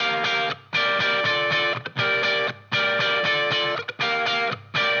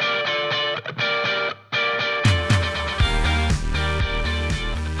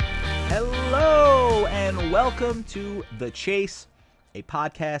Welcome to The Chase, a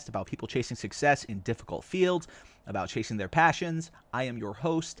podcast about people chasing success in difficult fields, about chasing their passions. I am your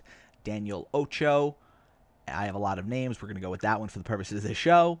host, Daniel Ocho. I have a lot of names. We're going to go with that one for the purposes of this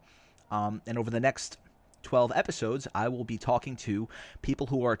show. And over the next 12 episodes, I will be talking to people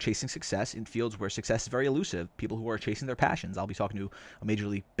who are chasing success in fields where success is very elusive, people who are chasing their passions. I'll be talking to a Major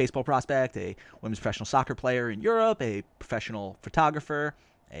League Baseball prospect, a women's professional soccer player in Europe, a professional photographer,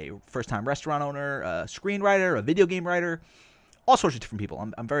 a first-time restaurant owner, a screenwriter, a video game writer, all sorts of different people.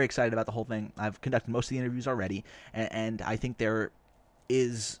 I'm very excited about the whole thing. I've conducted most of the interviews already, and I think there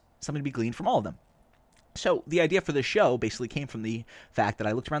is something to be gleaned from all of them. So the idea for this show basically came from the fact that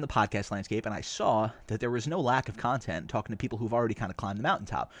I looked around the podcast landscape and I saw that there was no lack of content talking to people who've already kind of climbed the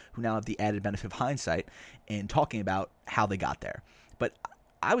mountaintop, who now have the added benefit of hindsight in talking about how they got there. But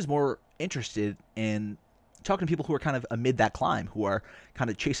I was more interested in talking to people who are kind of amid that climb, who are kind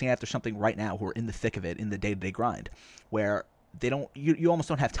of chasing after something right now, who are in the thick of it, in the day-to-day grind, where they don't, you almost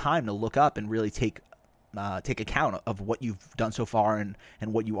don't have time to look up and really take account of what you've done so far and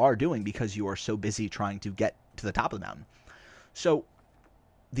what you are doing because you are so busy trying to get to the top of the mountain. So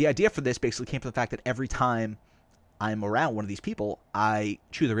the idea for this basically came from the fact that every time I'm around one of these people, I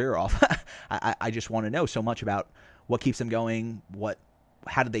chew their ear off. I just want to know so much about what keeps them going,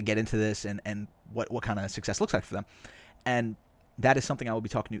 how did they get into this, and what kind of success looks like for them. And that is something I will be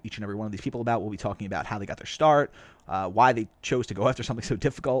talking to each and every one of these people about. We'll be talking about how they got their start, why they chose to go after something so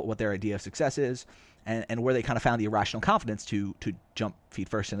difficult, what their idea of success is, and where they kind of found the irrational confidence to jump feet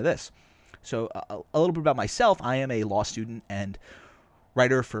first into this. So a little bit about myself. I am a law student and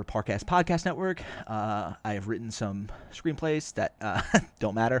writer for Parcast Podcast Network. I have written some screenplays that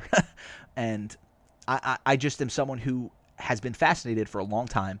don't matter. And I just am someone who has been fascinated for a long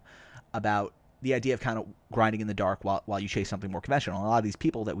time about the idea of kind of grinding in the dark while you chase something more conventional. A lot of these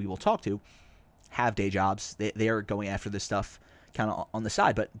people that we will talk to have day jobs. They are going after this stuff kind of on the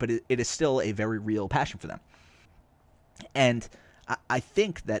side, but it is still a very real passion for them. And I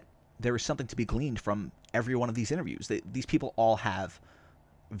think that there is something to be gleaned from every one of these interviews. These people all have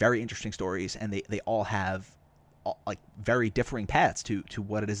very interesting stories, and they all have like very differing paths to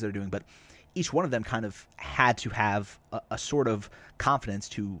what it is they're doing. But each one of them kind of had to have a sort of confidence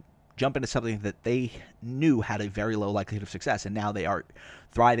to jump into something that they knew had a very low likelihood of success, and now they are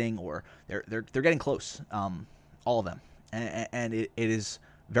thriving, or they're getting close. All of them, and it is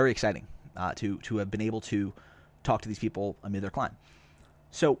very exciting to have been able to talk to these people amid their climb.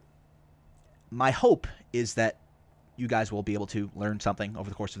 So my hope is that you guys will be able to learn something over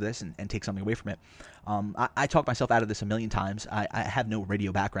the course of this and take something away from it. I talked myself out of this a million times. I have no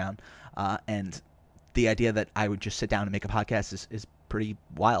radio background, and the idea that I would just sit down and make a podcast is pretty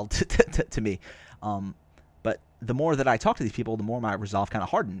wild to me. But the more that I talk to these people, the more my resolve kind of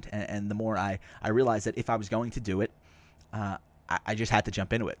hardened, and the more I realized that if I was going to do it, I just had to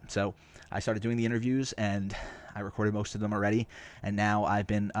jump into it. So I started doing the interviews, and I recorded most of them already, and now I've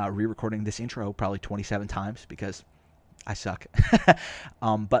been re-recording this intro probably 27 times because I suck.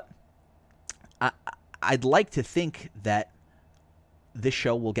 But I'd like to think that this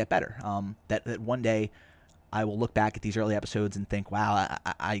show will get better, that one day I will look back at these early episodes and think, wow,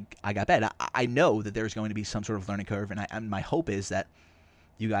 I got better. I know that there's going to be some sort of learning curve, and my hope is that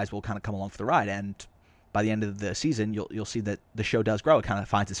you guys will kind of come along for the ride, and by the end of the season, you'll see that the show does grow. It kind of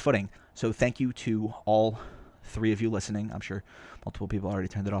finds its footing. So thank you to all three of you listening. I'm sure multiple people already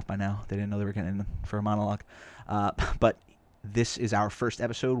turned it off by now. They didn't know they were getting in for a monologue. But this is our first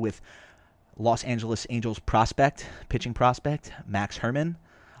episode with Los Angeles Angels pitching prospect, Max Herrmann.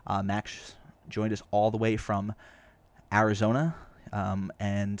 Max joined us all the way from Arizona,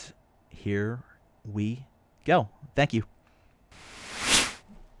 and here we go. Thank you.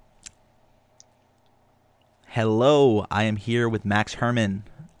 Hello, I am here with Max Herrmann,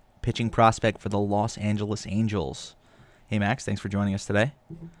 pitching prospect for the Los Angeles Angels. Hey, Max, thanks for joining us today.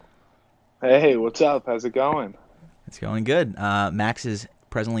 Hey, what's up? How's it going? It's going good. Max is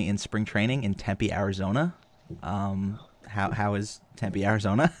presently in spring training in Tempe, Arizona. How is Tempe,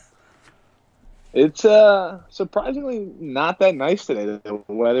 Arizona? It's surprisingly not that nice today. The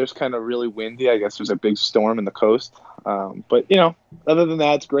weather's kind of really windy. I guess there's a big storm in the coast. But other than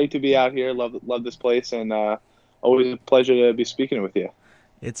that, it's great to be out here. Love this place, and always a pleasure to be speaking with you.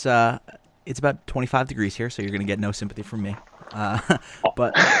 It's about 25 degrees here, so you're going to get no sympathy from me.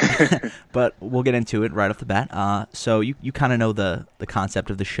 But we'll get into it right off the bat. So you kind of know the concept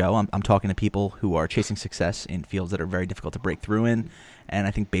of the show. I'm talking to people who are chasing success in fields that are very difficult to break through in, and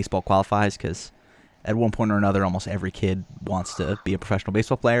I think baseball qualifies because at one point or another, almost every kid wants to be a professional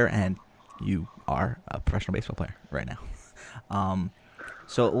baseball player, and you are a professional baseball player right now.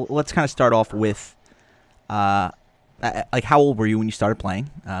 So let's kind of start off with Like, how old were you when you started playing?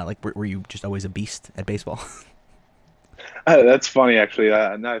 Like, were you just always a beast at baseball? That's funny, actually.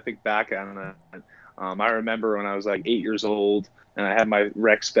 Now I think back on that. I remember when I was like 8 years old, and I had my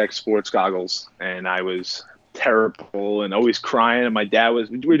Rec Spec sports goggles, and I was terrible and always crying. And my dad we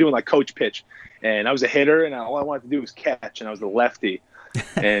were doing like coach pitch, and I was a hitter, and all I wanted to do was catch, and I was a lefty.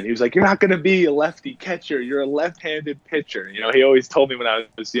 And he was like, "You're not going to be a lefty catcher. You're a left-handed pitcher." He always told me when I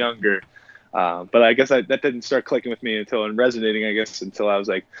was younger. But I guess that didn't start clicking with me and resonating, I guess, until I was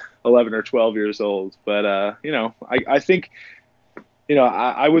like 11 or 12 years old. But, I think,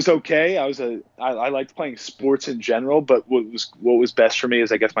 I was okay. I liked playing sports in general, but what was best for me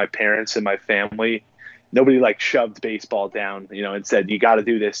is, I guess, my parents and my family. Nobody like shoved baseball down, and said, "You got to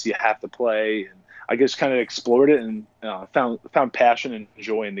do this. You have to play." And I just kind of explored it and found passion and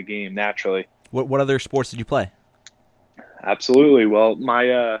joy in the game naturally. What other sports did you play? Absolutely. Well,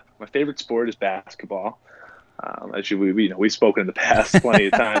 my favorite sport is basketball. As we've spoken in the past plenty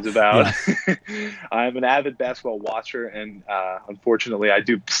of times about. I'm an avid basketball watcher, and unfortunately, I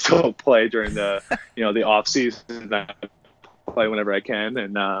do still play during the the off season. I play whenever I can,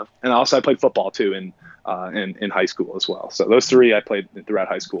 and also I played football too in high school as well. So those three I played throughout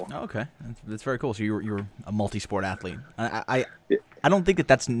high school. Oh, okay, that's very cool. So you were a multi-sport athlete. I don't think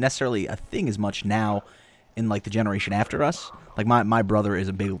that's necessarily a thing as much now in like the generation after us. Like my brother is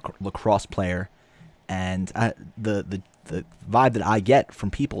a big lacrosse player, and the vibe that I get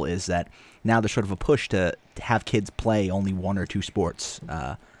from people is that now there's sort of a push to have kids play only one or two sports,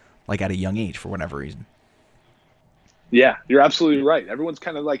 like at a young age for whatever reason. Yeah, you're absolutely right. Everyone's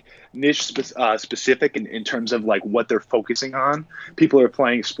kind of like niche specific in terms of like what they're focusing on. People are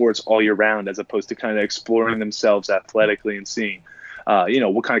playing sports all year round as opposed to kind of exploring themselves athletically and seeing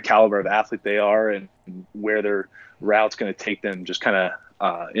what kind of caliber of athlete they are and where their route's going to take them, just kind of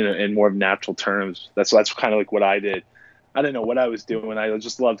in more of natural terms. That's kind of like what I did. I didn't know what I was doing. I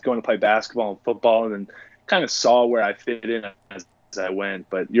just loved going to play basketball and football, and then kind of saw where I fit in as I went.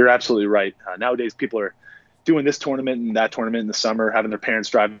 But you're absolutely right. Nowadays, people are doing this tournament and that tournament in the summer, having their parents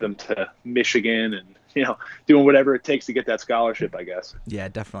drive them to Michigan, and doing whatever it takes to get that scholarship, I guess. Yeah,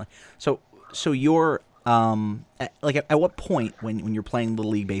 definitely. So you're at what point when you're playing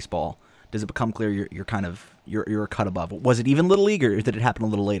Little League baseball does it become clear you're kind of you're a cut above? Was it even Little League, or did it happen a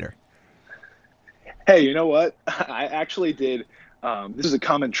little later? Hey, you know what? I actually did. This is a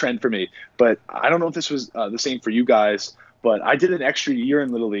common trend for me, but I don't know if this was the same for you guys. But I did an extra year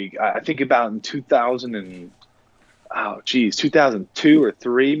in Little League. I think about in 2002 or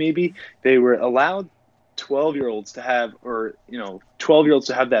 3 maybe. They were allowed 12-year-olds to have, 12-year-olds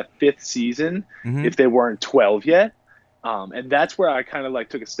to have that fifth season if they weren't 12 yet. And that's where I kind of like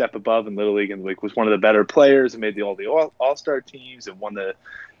took a step above in Little League and like was one of the better players and made all the all-star teams and won the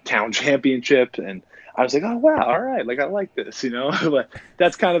town championship. And I was like, oh wow, all right, like I like this, But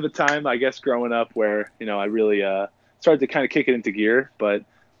that's kind of the time, I guess, growing up where I really started to kind of kick it into gear. But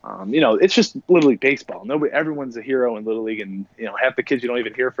it's just Little League baseball. Everyone's a hero in Little League, and half the kids you don't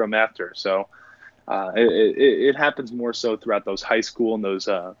even hear from after. So it happens more so throughout those high school and those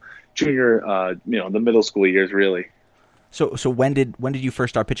junior, the middle school years, really. So when did you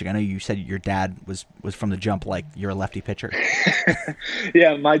first start pitching? I know you said your dad was from the jump, like you're a lefty pitcher.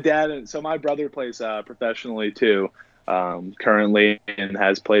 Yeah, my dad. So my brother plays professionally too, currently, and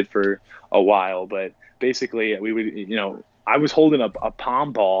has played for a while. But basically, we would, I was holding a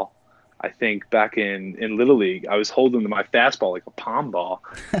palm ball. I think back in Little League, I was holding my fastball like a palm ball.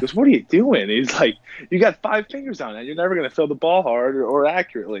 He goes, "What are you doing?" He's like, "You got 5 fingers on it. You're never going to throw the ball hard or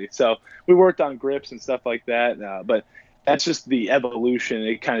accurately." So we worked on grips and stuff like that. But that's just the evolution.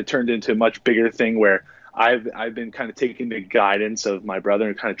 It kind of turned into a much bigger thing where I've been kind of taking the guidance of my brother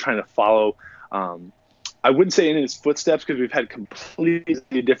and kind of trying to follow. I wouldn't say in his footsteps because we've had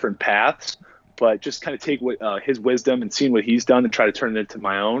completely different paths, but just kind of take his wisdom and seeing what he's done and try to turn it into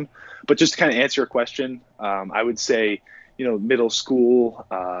my own. But just to kind of answer your question, I would say, middle school,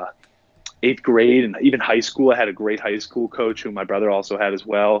 8th grade, and even high school. I had a great high school coach who my brother also had as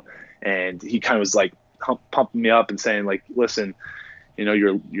well. And he kind of was like pumping me up and saying like, listen,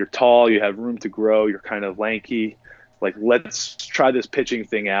 you're tall, you have room to grow, you're kind of lanky. Like, let's try this pitching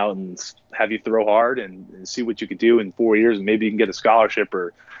thing out and have you throw hard and see what you could do in 4 years. And maybe you can get a scholarship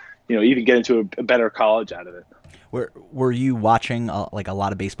or, even get into a better college out of it. Were you watching like a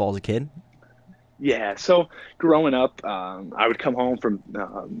lot of baseball as a kid? Yeah. So growing up, I would come home from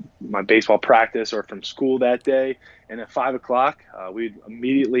my baseball practice or from school that day. And at 5:00, we'd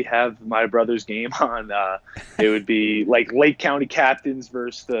immediately have my brother's game on. It would be like Lake County Captains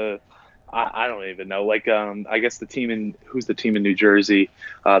versus the I don't even know. Like, I guess who's the team in New Jersey?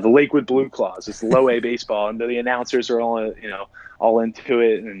 The Lakewood Blue Claws. It's low A baseball, and the announcers are all into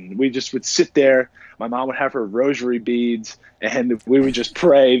it. And we just would sit there. My mom would have her rosary beads, and we would just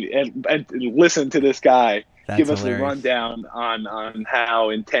pray and listen to this guy give us hilarious. the rundown on how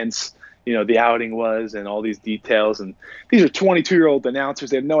intense the outing was and all these details. And these are 22-year-old announcers.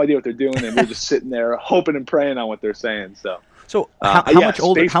 They have no idea what they're doing, and we're just sitting there hoping and praying on what they're saying. So how much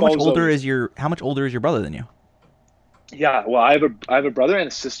older is your brother than you? Yeah, well, I have a brother and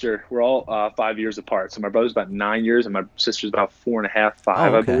a sister. We're all 5 years apart. So my brother's about 9 years, and my sister's about 4.5,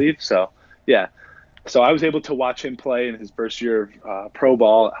 5, I believe. So yeah, so I was able to watch him play in his first year of pro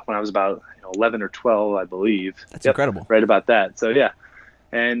ball when I was about 11 or 12, I believe. That's incredible. Right about that. So yeah,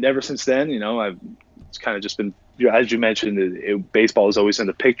 and ever since then, it's kind of just been, as you mentioned, baseball is always in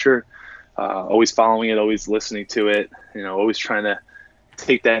the picture. Always following it, always listening to it, always trying to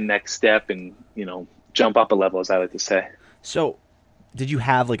take that next step and, jump up a level, as I like to say. So did you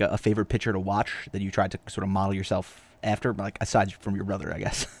have like a favorite pitcher to watch that you tried to sort of model yourself after, like aside from your brother, I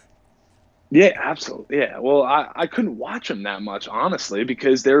guess? Yeah, absolutely. Yeah. Well, I couldn't watch them that much, honestly,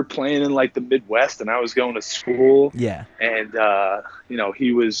 because they were playing in like the Midwest and I was going to school. Yeah. And,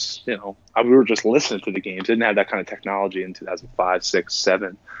 he was, we were just listening to the games. Didn't have that kind of technology in 2005, 6,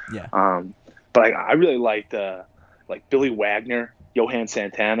 7. Yeah. But I really liked like Billy Wagner, Johan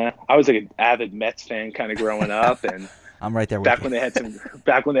Santana. I was like an avid Mets fan kind of growing up, and I'm right there with back you. when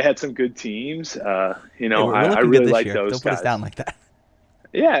they had some good teams. I good really this like year. those Don't guys. put us down like that.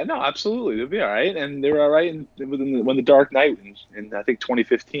 Yeah, no, absolutely. They'll be all right, and they were all right when the Dark Knight in I think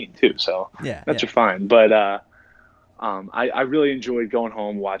 2015 too. So Mets are fine. But I really enjoyed going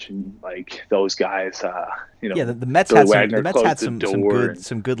home watching like those guys. The Mets had some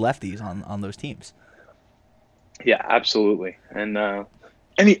good lefties on those teams. Yeah, absolutely. And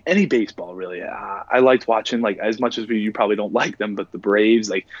any baseball really. I liked watching, like, as much as you probably don't like them, but the Braves,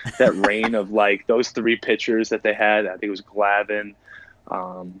 like that reign of like those 3 pitchers that they had. I think it was Glavine.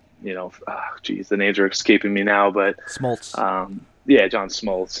 The names are escaping me now, but Smoltz. John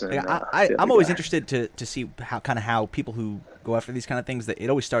Smoltz. And, I'm always interested to see how people who go after these kind of things, that it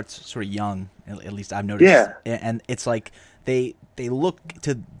always starts sort of young. At least I've noticed. Yeah. And it's like they look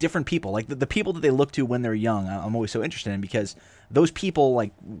to different people, like the people that they look to when they're young. I'm always so interested in, because those people,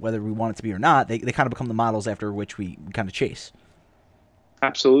 like whether we want it to be or not, they kind of become the models after which we kind of chase.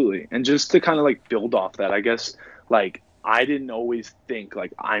 Absolutely. And just to kind of like build off that, I guess, like, I didn't always think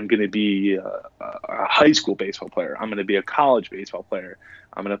like I'm going to be a high school baseball player. I'm going to be a college baseball player.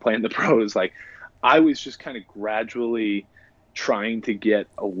 I'm going to play in the pros. Like, I was just kind of gradually trying to get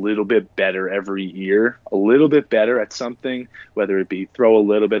a little bit better every year, a little bit better at something, whether it be throw a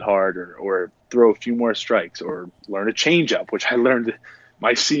little bit harder or throw a few more strikes or learn a changeup, which I learned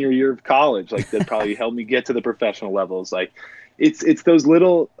my senior year of college. Like, that probably helped me get to the professional levels. Like, it's those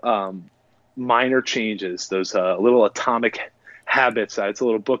little minor changes, those little atomic habits. It's a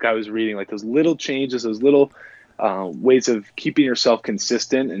little book I was reading, like those little changes, those little ways of keeping yourself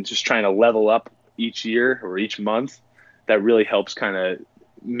consistent and just trying to level up each year or each month, that really helps kind of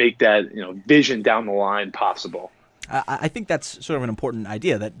make that vision down the line possible. I think that's sort of an important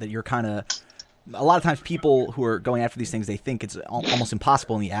idea, that you're kind of, a lot of times people who are going after these things, they think it's almost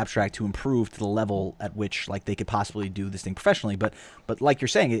impossible in the abstract to improve to the level at which like they could possibly do this thing professionally. But like you're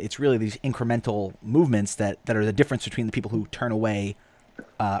saying, it's really these incremental movements that are the difference between the people who turn away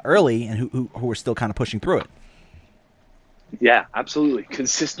early and who are still kind of pushing through it. Yeah, absolutely.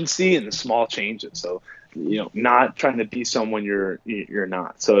 Consistency and the small changes. So, not trying to be someone you're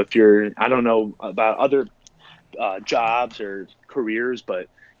not. So if I don't know about other jobs or careers, but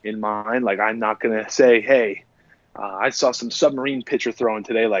in mine, like, I'm not going to say, hey, I saw some submarine pitcher throwing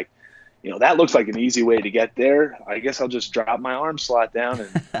today. Like, that looks like an easy way to get there. I guess I'll just drop my arm slot down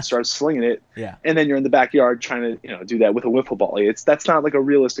and start slinging it. Yeah. And then you're in the backyard trying to, do that with a wiffle ball. That's not like a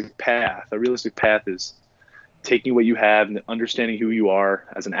realistic path. A realistic path is taking what you have and understanding who you are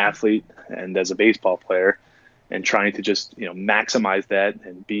as an athlete and as a baseball player, and trying to just, maximize that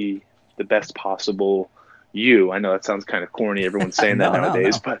and be the best possible you. I know that sounds kind of corny. Everyone's saying that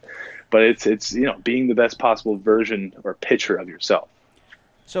nowadays, no. but it's being the best possible version or picture of yourself.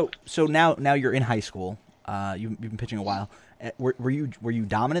 So now you're in high school. You've been pitching a while. Were you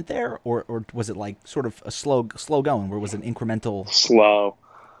dominant there, or was it like sort of a slow going? Where was it incremental?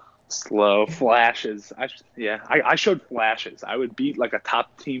 Slow flashes. I showed flashes. I would beat like a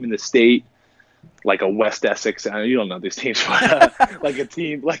top team in the state, like a West Essex. You don't know these teams, but like a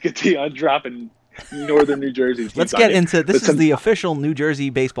team. I'm dropping Northern New Jersey. Let's get into this. Is the official New Jersey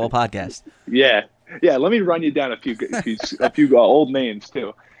baseball podcast. Yeah. Let me run you down a few old names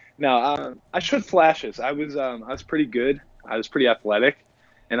too. No, I showed flashes. I was pretty good. I was pretty athletic,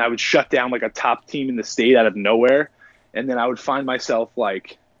 and I would shut down like a top team in the state out of nowhere, and then I would find myself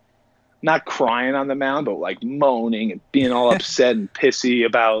like not crying on the mound, but like moaning and being all upset and pissy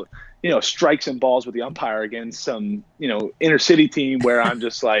about strikes and balls with the umpire against some inner city team where I'm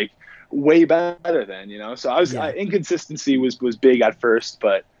just like way better than. So Yeah. inconsistency was big at first,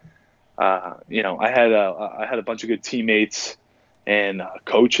 but I had a bunch of good teammates and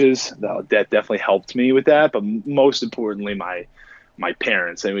coaches that definitely helped me with that. But most importantly, my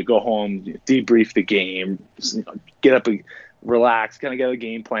parents. And we go home, debrief the game, get up and relax, kind of get a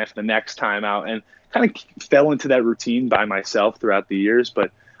game plan for the next time out, and kind of fell into that routine by myself throughout the years.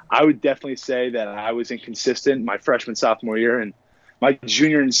 But I would definitely say that I was inconsistent my freshman, sophomore year, and my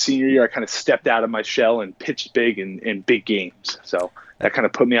junior and senior year, I kind of stepped out of my shell and pitched big in big games. So that kind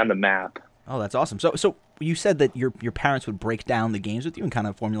of put me on the map. Oh, that's awesome. So you said that your parents would break down the games with you and kind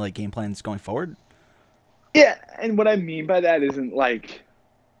of formulate game plans going forward? Yeah, and what I mean by that isn't like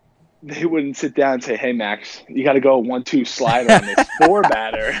they wouldn't sit down and say, "Hey, Max, you got to go 1-2 slider on this four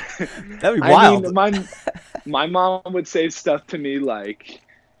batter." That'd be wild. I mean, my mom would say stuff to me like,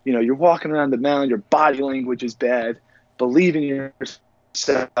 "You're walking around the mound, your body language is bad. Believe in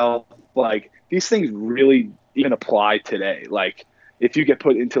yourself." Like these things really even apply today. Like if you get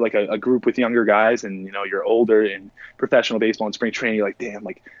put into like a group with younger guys and you're older in professional baseball and spring training, you're like, damn,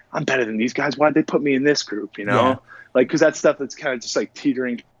 like I'm better than these guys. Why'd they put me in this group? Yeah. Like because that stuff that's kind of just like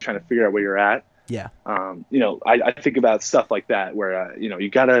teetering, trying to figure out where you're at. Yeah. I think about stuff like that where you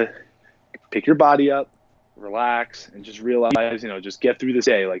gotta pick your body up, relax, and just realize just get through this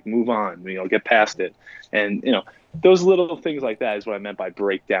day, like move on, get past it, and those little things like that is what I meant by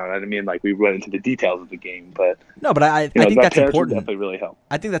breakdown. I didn't mean like we went into the details of the game, but no, but I think that's important. Definitely really help.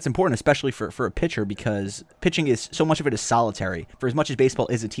 I think that's important, especially for a pitcher, because pitching is so much of it is solitary. For as much as baseball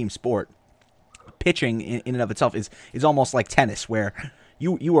is a team sport, pitching in and of itself is almost like tennis, where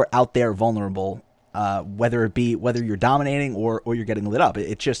you are out there vulnerable, whether you're dominating or you're getting lit up.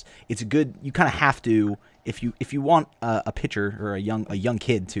 It's good. You kind of have to if you want a pitcher or a young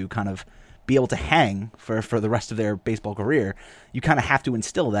kid to kind of be able to hang for the rest of their baseball career, you kind of have to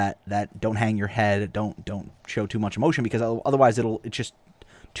instill that don't hang your head, don't show too much emotion, because otherwise it's just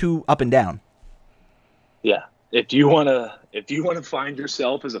too up and down. Yeah, if you wanna find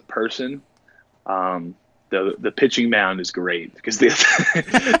yourself as a person, the pitching mound is great because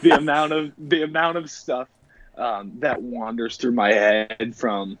the amount of stuff that wanders through my head,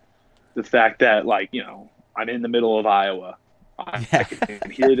 from the fact that I'm in the middle of Iowa. I can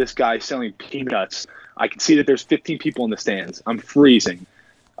hear this guy selling peanuts. I can see that there's 15 people in the stands. I'm freezing.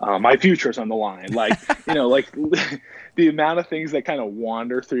 My future's on the line. Like the amount of things that kind of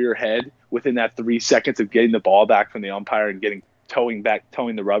wander through your head within that 3 seconds of getting the ball back from the umpire and towing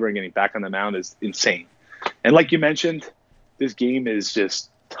the rubber and getting back on the mound is insane. And like you mentioned, this game is just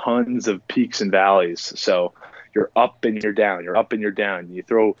tons of peaks and valleys. So you're up and you're down. You're up and you're down. You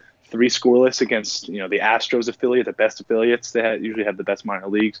throw 3 scoreless against the Astros affiliate, the best affiliates. They usually have the best minor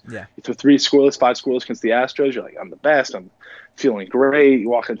leagues. Yeah. You throw 3 scoreless, 5 scoreless against the Astros. You're like, I'm the best. I'm feeling great. You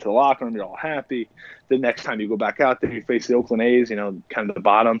walk into the locker room, you're all happy. The next time you go back out there, you face the Oakland A's, kind of the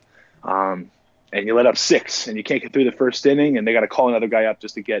bottom, and you let up 6, and you can't get through the first inning, and they got to call another guy up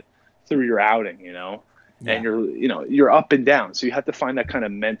just to get through your outing. Yeah. And you're up and down. So you have to find that kind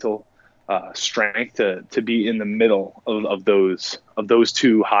of mental strength to be in the middle of those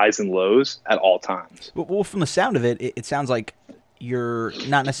 2 highs and lows at all times. Well, from the sound of it, it sounds like you're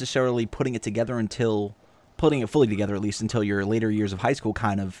not necessarily putting it fully together, at least until your later years of high school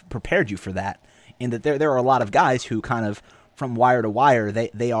kind of prepared you for that. In that there are a lot of guys who kind of from wire to wire,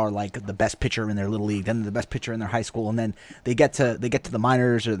 they are like the best pitcher in their little league, then the best pitcher in their high school, and then they get to the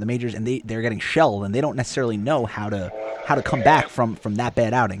minors or the majors, and they're getting shelled, and they don't necessarily know how to come back from that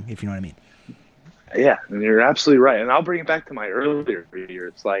bad outing, if you know what I mean. Yeah, and you're absolutely right. And I'll bring it back to my earlier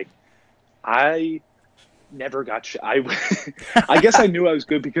years. Like, I never got I guess I knew I was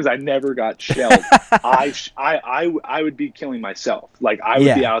good because I never got shelled. I would be killing myself. Like, I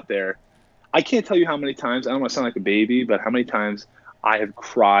would be out there. I can't tell you how many times, I don't want to sound like a baby, but how many times I have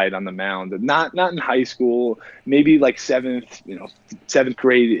cried on the mound. Not in high school, maybe like seventh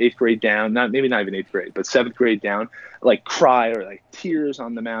grade, 8th grade down, maybe not even 8th grade, but 7th grade down, like cry or like tears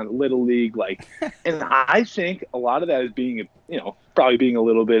on the mound, little league, like, and I think a lot of that is being, probably being a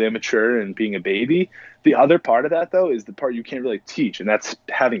little bit immature and being a baby. The other part of that though is the part you can't really teach, and that's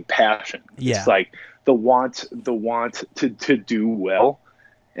having passion. Yeah. It's like the want to do well.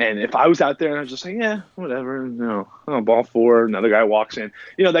 And if I was out there and I was just like, yeah, whatever, ball four, another guy walks in.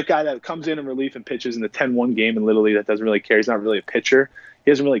 That guy that comes in relief and pitches in the 10-1 game in Little League that doesn't really care. He's not really a pitcher.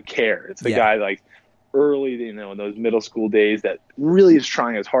 He doesn't really care. It's the guy like early, in those middle school days that really is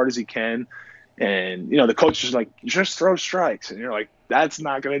trying as hard as he can. And, the coach is like, just throw strikes. And you're like, that's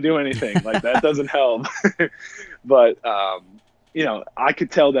not going to do anything. Like, that doesn't help. But, I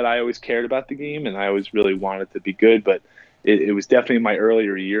could tell that I always cared about the game and I always really wanted to be good. But it was definitely in my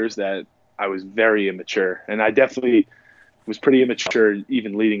earlier years that I was very immature. And I definitely was pretty immature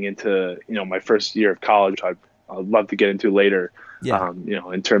even leading into, my first year of college. I'd love to get into later,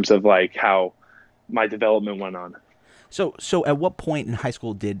 in terms of like how my development went on. So at what point in high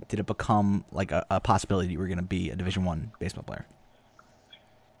school did it become like a possibility you were going to be a Division I baseball player?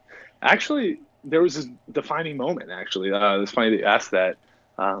 Actually, there was a defining moment, actually. It's funny that you asked that.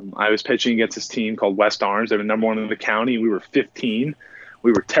 I was pitching against this team called West Orange. They were number one in the county. We were 15.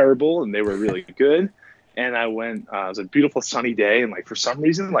 We were terrible, and they were really good. And I went. It was a beautiful sunny day, and like for some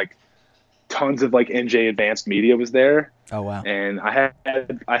reason, like tons of like NJ Advanced Media was there. Oh wow! And I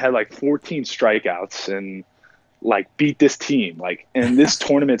had like 14 strikeouts and like beat this team. Like, and this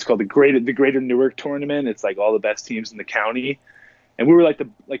tournament's called the Greater Newark Tournament. It's like all the best teams in the county. And we were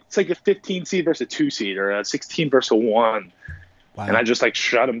it's like a 15 seed versus a 2 seed or a 16 versus a 1. Wow. And I just like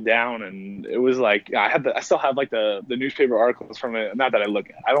shut them down, and it was like I still have like the newspaper articles from it. Not that I don't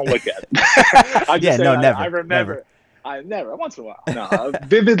look at it. I just never. I remember. Never. I never once in a while. No, I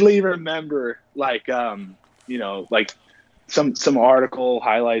vividly remember like like some article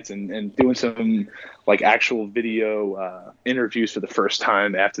highlights and doing some like actual video interviews for the first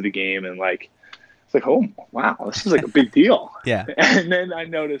time after the game, and like it's like, oh wow, this is like a big deal. Yeah. And then I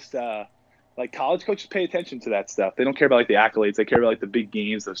noticed like college coaches pay attention to that stuff. They don't care about like the accolades. They care about like the big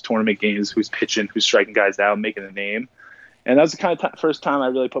games, those tournament games, who's pitching, who's striking guys out, making a name. And that was the kind of first time I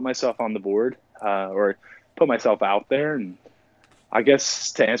really put myself on the board or put myself out there. And I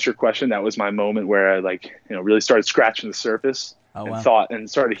guess to answer your question, that was my moment where I like, really started scratching the surface thought and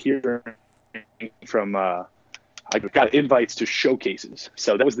started hearing from, I got invites to showcases.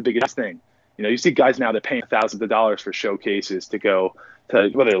 So that was the biggest thing. You see guys now that paying thousands of dollars for showcases to go to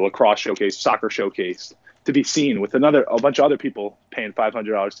whether lacrosse showcase, soccer showcase, to be seen with a bunch of other people paying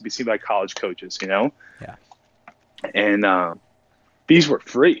 $500 to be seen by college coaches, Yeah. And these were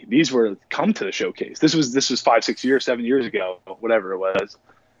free. These were come to the showcase. This was 5, 6 years, 7 years ago, whatever it was.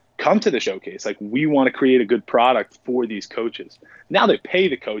 Come to the showcase. Like, we want to create a good product for these coaches. Now they pay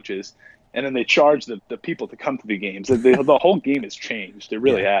the coaches, and then they charge the people to come to the games. The whole game has changed. It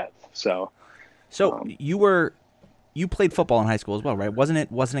really has. So you played football in high school as well, right? Wasn't it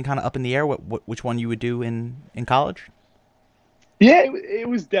kind of up in the air which one you would do in college? Yeah, it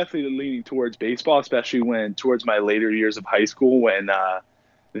was definitely leaning towards baseball, especially towards my later years of high school when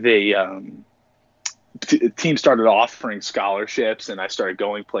teams started offering scholarships and I started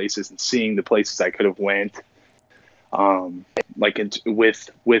going places and seeing the places I could have went. With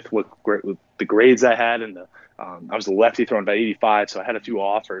the grades I had and I was a lefty throwing about 85, so I had a few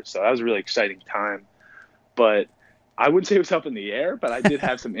offers. So that was a really exciting time. But I wouldn't say it was up in the air, but I did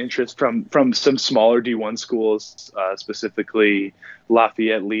have some interest from some smaller D1 schools, specifically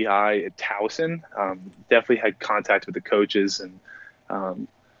Lafayette, Lehigh, and Towson. Definitely had contact with the coaches. And now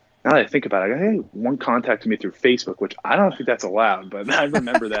that I think about it, I think one contacted me through Facebook, which I don't think that's allowed, but I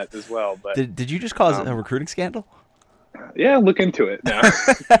remember that as well. But Did you just cause a recruiting scandal? Yeah, look into it now.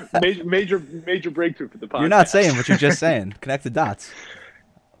 major breakthrough for the podcast. You're not saying what you're just saying. Connect the dots.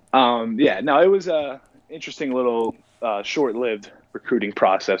 It was a interesting little short-lived recruiting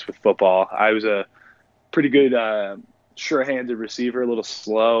process with football. I was a pretty good sure-handed receiver, a little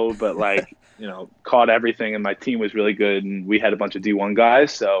slow, but caught everything, and my team was really good, and we had a bunch of D1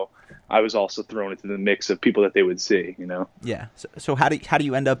 guys, so I was also thrown into the mix of people that they would see, Yeah. So how do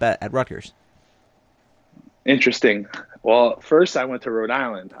you end up at Rutgers? Interesting. Well, first I went to Rhode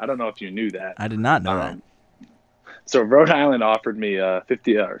Island. I don't know if you knew that. I did not know that. So Rhode Island offered me a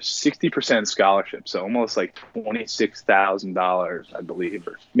 50 or 60% scholarship, so almost like $26,000, I believe,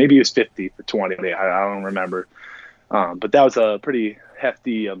 or maybe it was 50 for 20. I don't remember. But that was a pretty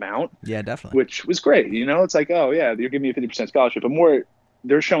hefty amount. Yeah, definitely. Which was great. It's like, oh yeah, you're giving me a 50% scholarship, but more,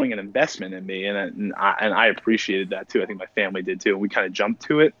 they're showing an investment in me, and I appreciated that too. I think my family did too. And we kind of jumped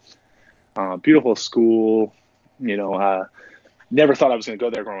to it. Beautiful school, never thought I was going to go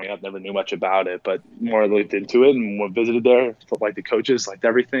there growing up. Never knew much about it, but more looked into it and visited there. Felt like the coaches, liked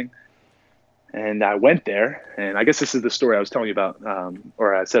everything. And I went there, and I guess this is the story I was telling you about,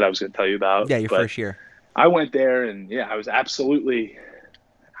 or I said I was going to tell you about. Yeah, your first year. I went there, and I was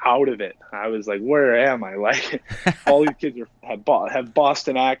out of it. I was like, where am I? Like, all these kids have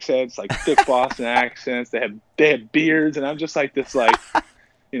Boston accents, like thick Boston accents. They have beards, and I'm just like this, like,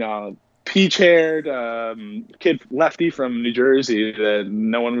 peach-haired kid, lefty from New Jersey that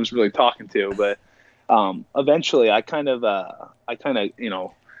no one was really talking to. But eventually, I kind of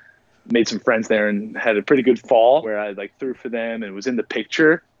made some friends there and had a pretty good fall where I like threw for them and was in the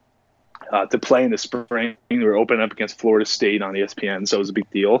picture to play in the spring. We were opening up against Florida State on ESPN, so it was a big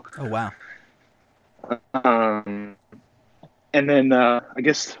deal. Oh, wow. And then I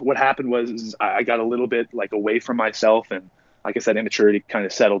guess what happened was I got a little bit like away from myself, and like I said, immaturity kind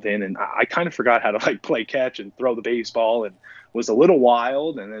of settled in, and I kind of forgot how to like play catch and throw the baseball, and was a little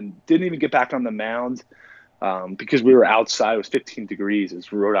wild, and then didn't even get back on the mound because we were outside. It was 15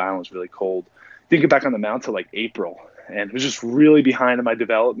 degrees. Rhode Island was really cold. Didn't get back on the mound till like April, and was just really behind in my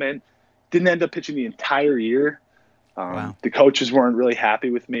development. Didn't end up pitching the entire year. Wow. The coaches weren't really happy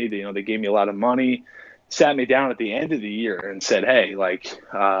with me. They gave me a lot of money, sat me down at the end of the year and said, hey, like,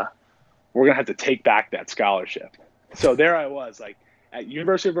 we're going to have to take back that scholarship. So there I was, like, at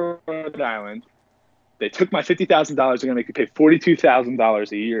University of Rhode Island. They took my $50,000. They're going to make me pay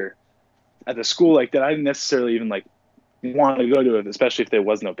 $42,000 a year at the school like that I didn't necessarily even like want to go to it, especially if there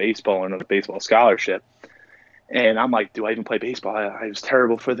was no baseball or no baseball scholarship. And I'm like, do I even play baseball? I was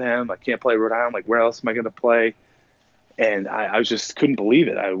terrible for them. I can't play Rhode Island. Like, where else am I going to play? And I was just couldn't believe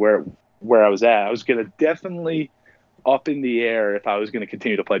it. Where I was at. I was going to definitely up in the air if I was going to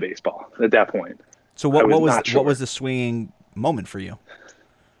continue to play baseball at that point. So what was the swinging moment for you?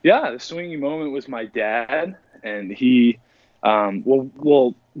 Yeah, the swinging moment was my dad, and he,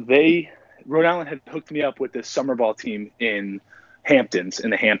 Rhode Island had hooked me up with this summer ball team in the Hamptons,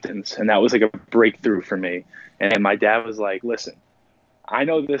 and that was like a breakthrough for me. And my dad was like, listen, I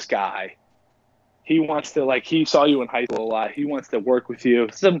know this guy. He wants to, like, he saw you in high school a lot. He wants to work with you.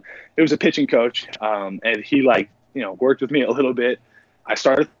 It was a pitching coach, and he, like, worked with me a little bit. I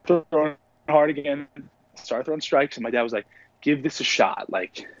started throwing hard again, started throwing strikes, and my dad was like, give this a shot.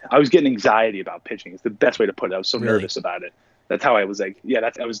 Like, I was getting anxiety about pitching. It's the best way to put it. I was so nervous about it. That's how I was like, yeah,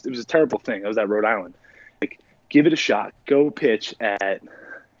 it was a terrible thing. I was at Rhode Island. Like, give it a shot. Go pitch at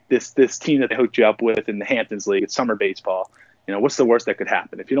this team that they hooked you up with in the Hamptons League. It's summer baseball. What's the worst that could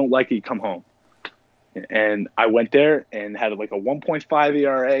happen? If you don't like it, you come home. And I went there and had like a 1.5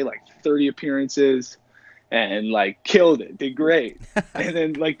 ERA, like 30 appearances, and like killed it, did great. And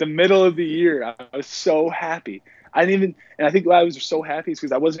then like the middle of the year, I was so happy. I think why I was so happy is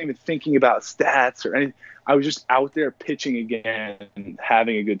because I wasn't even thinking about stats or anything. I was just out there pitching again and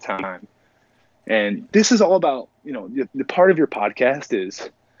having a good time. And this is all about, the part of your podcast is,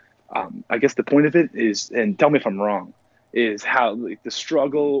 I guess the point of it is, and tell me if I'm wrong, is how like the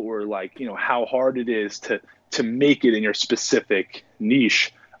struggle or like, how hard it is to make it in your specific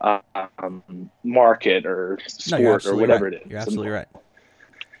niche, market or sport or whatever it is. You're absolutely right.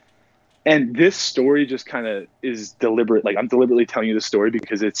 And this story just kind of is deliberate. Like, I'm deliberately telling you the story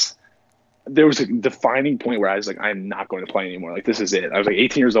because there was a defining point where I was like, I'm not going to play anymore. Like, this is it. I was like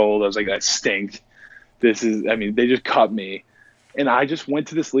 18 years old. I was like, that stinks. They just cut me. And I just went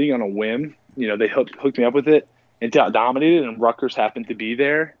to this league on a whim. They hooked me up with it and dominated, and Rutgers happened to be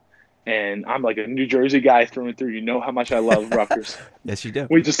there. And I'm like a New Jersey guy through and through. You know how much I love Rutgers. Yes, you do.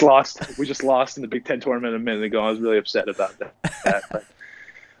 We just lost in the Big Ten tournament a minute ago. I was really upset about that.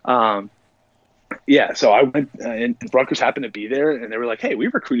 But, yeah, so I went, and Rutgers happened to be there, and they were like, hey, we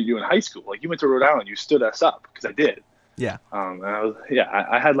recruited you in high school. Like, you went to Rhode Island. You stood us up, because I did. Yeah. And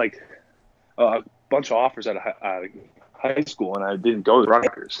I had like a bunch of offers out of high school, and I didn't go to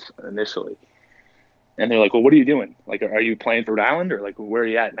Rutgers initially. And they're like, well, what are you doing? Like, are you playing for Rhode Island, or like, where are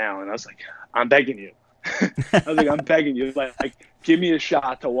you at now? And I was like, I'm begging you. I was like, I'm begging you. Like, give me a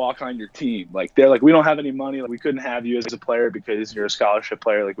shot to walk on your team. Like, they're like, we don't have any money. Like, we couldn't have you as a player because you're a scholarship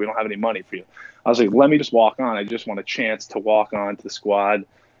player. Like, we don't have any money for you. I was like, let me just walk on. I just want a chance to walk on to the squad.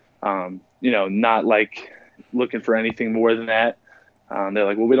 Not like looking for anything more than that. They're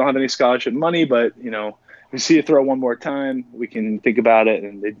like, well, we don't have any scholarship money, but, we see you throw one more time, we can think about it.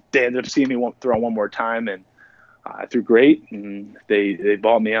 And they ended up seeing me throw one more time, and I threw great. And they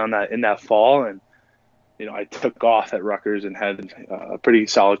bought me on that in that fall, and I took off at Rutgers and had a pretty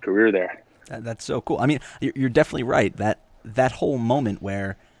solid career there. That's so cool. I mean, you're definitely right. That whole moment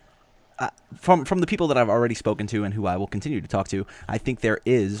where, from the people that I've already spoken to and who I will continue to talk to, I think there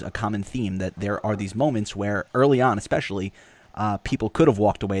is a common theme that there are these moments where early on, especially, people could have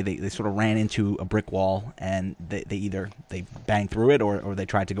walked away. They sort of ran into a brick wall, and they either banged through it or they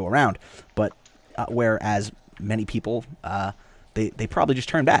tried to go around. But whereas many people, they probably just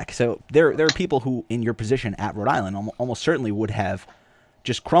turned back. So there are people who, in your position at Rhode Island, almost certainly would have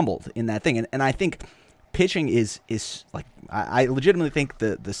just crumbled in that thing. And I think pitching is like, I legitimately think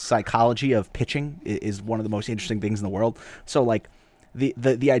the psychology of pitching is one of the most interesting things in the world. So like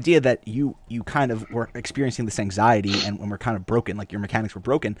the idea that you kind of were experiencing this anxiety and when we're kind of broken, like your mechanics were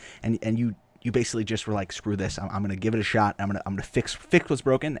broken, and you basically just were like, screw this, I'm going to give it a shot. I'm going to fix what's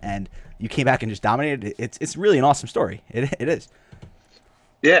broken. And you came back and just dominated. It's really an awesome story. It is.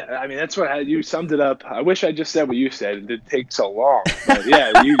 Yeah, I mean, that's what you summed it up. I wish I just said what you said. It did take so long. But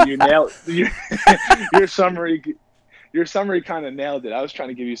yeah, you nailed your summary. Your summary kind of nailed it. I was trying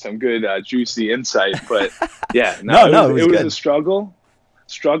to give you some good, juicy insight, but yeah, it was a struggle,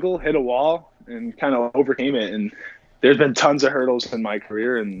 hit a wall, and kind of overcame it. And there's been tons of hurdles in my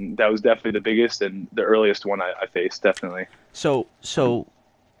career, and that was definitely the biggest and the earliest one I faced, definitely. So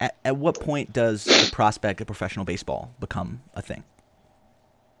at what point does the prospect of professional baseball become a thing?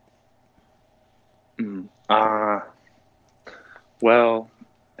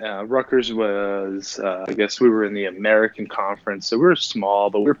 Rutgers was, I guess we were in the American Conference, so we were small,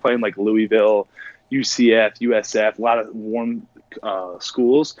 but we were playing like Louisville, UCF, USF, a lot of warm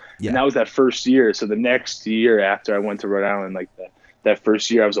schools. Yeah. And that was that first year. So the next year after I went to Rhode Island, like that first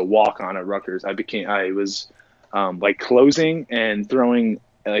year I was a walk-on at Rutgers. I was like closing and throwing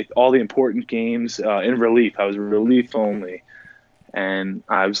like all the important games in relief. I was relief only. And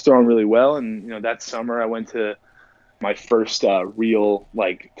I was throwing really well. And, that summer I went to my first real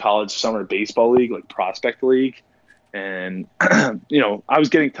like college summer baseball league, like prospect league. And, I was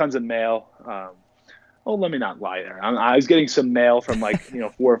getting tons of mail. Let me not lie there. I was getting some mail from like,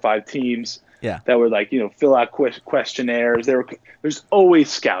 4 or 5 teams that were like, fill out questionnaires. There's always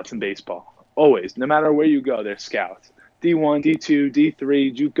scouts in baseball. Always. No matter where you go, there's scouts. D1, D2,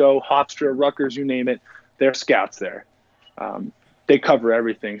 D3, JUCO, Hofstra, Rutgers, you name it. There's scouts there. They cover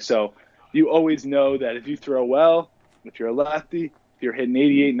everything. So you always know that if you throw well, if you're a lefty, if you're hitting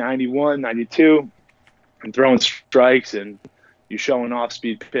 88, 91, 92, and throwing strikes and you show an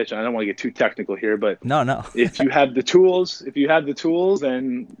off-speed pitch, I don't want to get too technical here, but no. if you have the tools,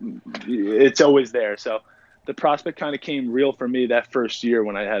 then it's always there. So the prospect kind of came real for me that first year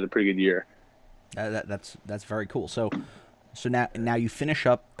when I had a pretty good year. That's very cool. So now you finish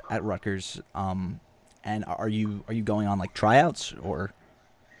up at Rutgers, and are you going on like tryouts or?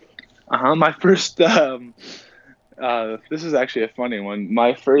 My first. This is actually a funny one.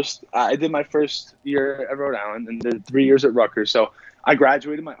 I did my first year at Rhode Island and did 3 years at Rutgers. So I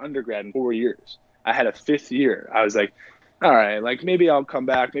graduated my undergrad in 4 years. I had a 5th year. I was like, all right, like maybe I'll come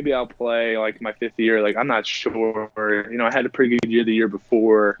back, maybe I'll play like my 5th year. Like I'm not sure. I had a pretty good year the year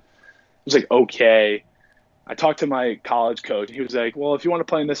before. It was like okay. I talked to my college coach. He was like, well, if you want to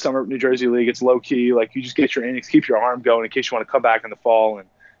play in this summer New Jersey League, it's low key. Like you just get your innings, keep your arm going in case you want to come back in the fall and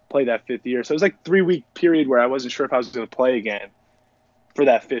play that 5th year. So it was like 3-week period where I wasn't sure if I was going to play again for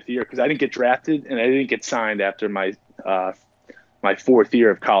that 5th year because I didn't get drafted and I didn't get signed after my 4th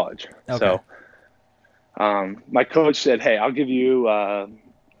year of college. Okay. So my coach said, hey, I'll give you I'll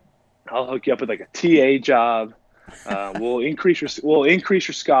hook you up with like a TA job. We'll increase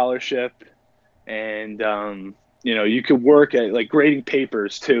your scholarship. And, you could work at like grading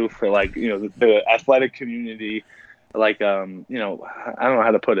papers too for like, the athletic community. Like, I don't know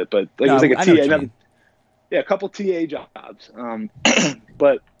how to put it, but like, it was like a TA. A couple TA jobs.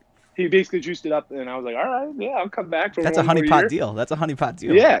 But he basically juiced it up and I was like, all right, yeah, I'll come back for That's a honeypot deal. That's a honeypot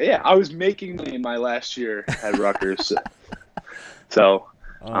deal. Yeah. I was making money in my last year at Rutgers. So,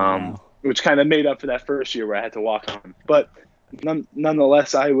 which kind of made up for that first year where I had to walk on. But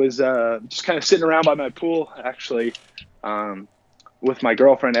nonetheless, I was just kind of sitting around by my pool, actually, with my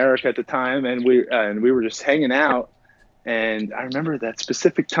girlfriend Erica at the time, and we were just hanging out. And I remember that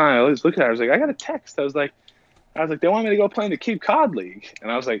specific time. I was looking at her. I was like, I got a text. I was like, they want me to go play in the Cape Cod League.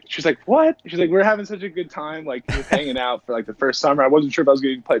 And I was like, she's like, what? She's like, we're having such a good time, like just hanging out for like the first summer. I wasn't sure if I was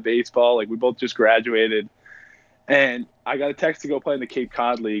going to play baseball. Like we both just graduated, and I got a text to go play in the Cape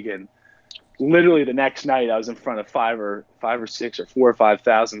Cod League, and literally the next night I was in front of 5 or 6 or 4 or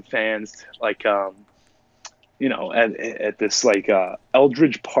 5,000 fans, like, at this like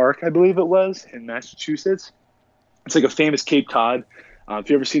Eldridge Park, I believe it was, in Massachusetts. It's like a famous Cape Cod.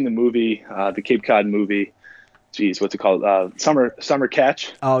 If you ever seen the movie, the Cape Cod movie, what's it called? Summer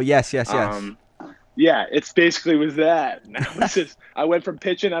Catch. Oh, yes. Yeah, it's basically was that. I went from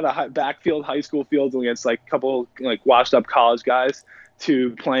pitching at a backfield high school field against like a couple like washed up college guys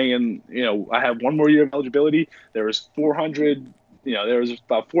to playing in, I had one more year of eligibility. There was 400, there was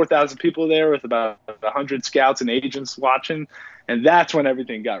about 4,000 people there with about 100 scouts and agents watching. And that's when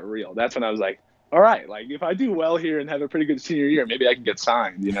everything got real. That's when I was like, all right, like if I do well here and have a pretty good senior year, maybe I can get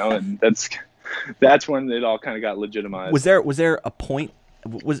signed, and that's when it all kind of got legitimized. Was there a point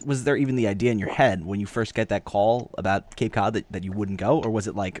Was there even the idea in your head when you first get that call about Cape Cod that you wouldn't go, or was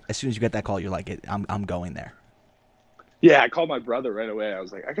it like as soon as you get that call, you're like, I'm going there? Yeah, I called my brother right away. I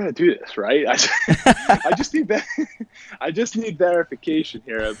was like, I gotta do this, right? I just need that. I just need verification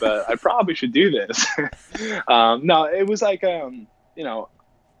here, but I probably should do this. No, it was like, I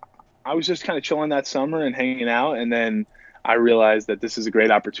was just kind of chilling that summer and hanging out, and then I realized that this is a great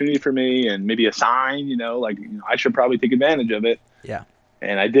opportunity for me, and maybe a sign, I should probably take advantage of it. Yeah.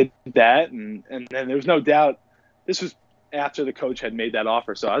 And I did that, and then there was no doubt. This was after the coach had made that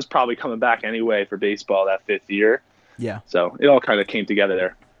offer, so I was probably coming back anyway for baseball that 5th year. Yeah. So it all kind of came together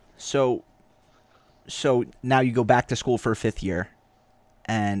there. So now you go back to school for a 5th year,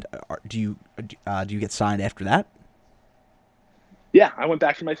 and do you get signed after that? Yeah, I went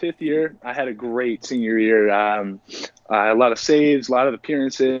back for my 5th year. I had a great senior year. A lot of saves, a lot of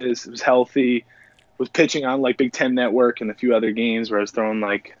appearances. It was healthy. Was pitching on like Big Ten Network and a few other games where I was throwing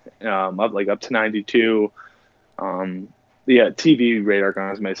up to 92. The TV radar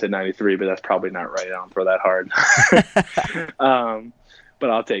guys might have said 93, but that's probably not right. I don't throw that hard. But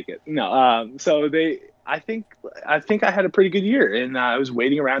I'll take it. No. I think I had a pretty good year, and I was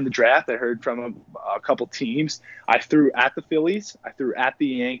waiting around the draft. I heard from a couple teams. I threw at the Phillies. I threw at the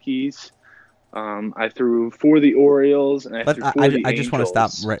Yankees. I threw for the Orioles, and I threw for the Angels. I just want to stop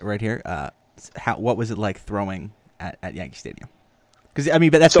right here. What was it like throwing at Yankee Stadium? Because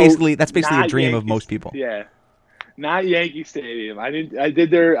but that's basically a dream of most people. Yeah. Not Yankee Stadium. I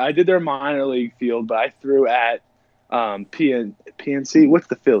did their minor league field, but I threw at PNC. What's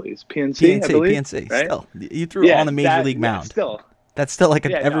the Phillies? PNC, I believe. PNC. Right? Still, you threw on the major league mound. That's still like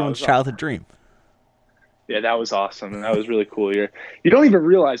everyone's childhood dream. Yeah, that was awesome, and that was really cool here. You don't even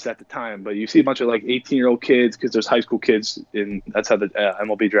realize it at the time, but you see a bunch of like 18-year-old kids because there's high school kids, and that's how the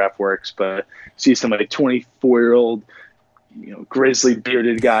MLB draft works. But you see some like 24-year-old. Grizzly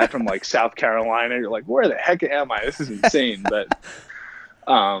bearded guy from like South Carolina. You're like, where the heck am I? This is insane. But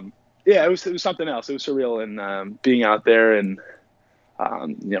it was something else. It was surreal, and being out there, and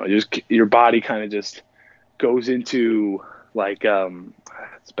just your body kind of just goes into like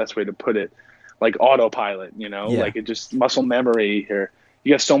it's the best way to put it, like autopilot. Like it just muscle memory. Here,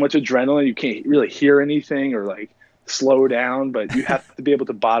 you got so much adrenaline, you can't really hear anything or like slow down, but you have to be able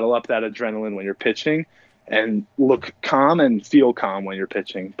to bottle up that adrenaline when you're pitching. And look calm and feel calm when you're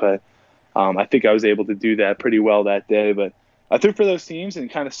pitching. But I think I was able to do that pretty well that day. But I threw for those teams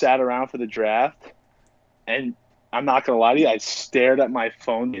and kind of sat around for the draft. And I'm not going to lie to you, I stared at my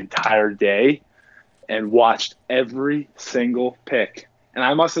phone the entire day and watched every single pick. And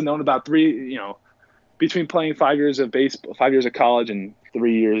I must have known about between playing 5 years of baseball, 5 years of college and 4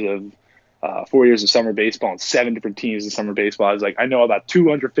 years of summer baseball and 7 different teams in summer baseball. I was like, I know about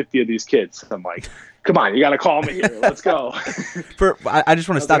 250 of these kids. I'm like, come on, you got to call me here. Let's go. I just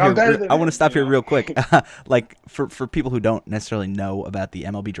want to stop here. I want to stop here real quick. Like for people who don't necessarily know about the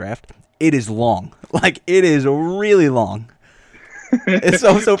MLB draft, it is long. Like it is really long.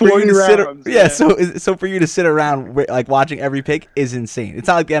 So for you to so for you to sit around like watching every pick is insane. It's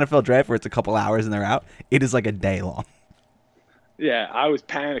not like the NFL draft where it's a couple hours and they're out. It is like a day long. Yeah, I was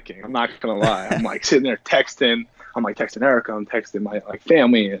panicking. I'm not gonna lie. I'm like sitting there texting. I'm like texting Erica. I'm texting my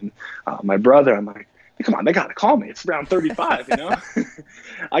family and my brother. I'm like, come on, they gotta call me. It's round 35.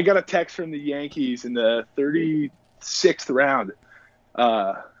 I got a text from the Yankees in the 36th round.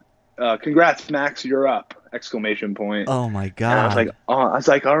 Congrats, Max, you're up! ! Oh my god! And I was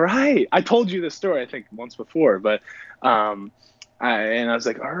like, all right. I told you this story I think once before, but I was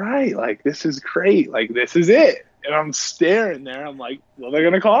like, all right, like this is great. Like this is it. And I'm staring there. I'm like, well, they're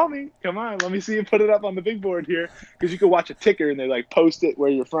going to call me. Come on, let me see you put it up on the big board here. Because you can watch a ticker and they like post it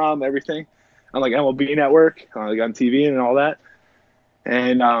where you're from, everything. On like MLB Network, like on TV and all that.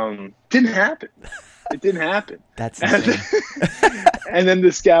 And didn't happen. It didn't happen. That's insane. And then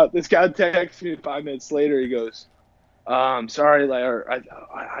the scout texts me 5 minutes later. He goes, sorry,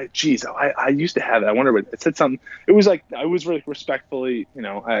 I used to have it. I wonder what it said. Something. It was like I was really respectfully,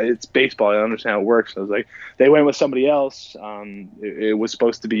 it's baseball. I understand how it works. I was like, they went with somebody else. It was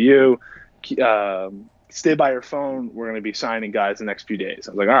supposed to be you. Stay by your phone. We're going to be signing guys the next few days.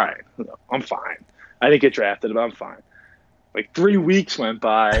 I was like, all right, I'm fine. I didn't get drafted, but I'm fine. Like 3 weeks went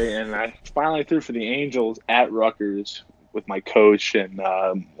by, and I finally threw for the Angels at Rutgers with my coach and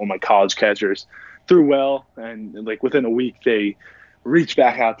one of my college catchers. Threw well, and like within a week they reached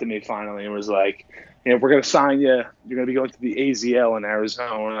back out to me finally and was like, we're going to sign you. You're going to be going to the AZL in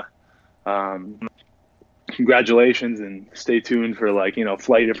Arizona. Congratulations, and stay tuned for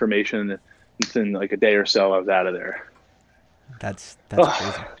flight information. Within like a day or so, I was out of there. That's Oh,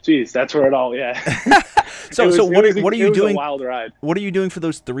 crazy. geez, that's where it all. Yeah. So what are you doing? A wild ride. What are you doing for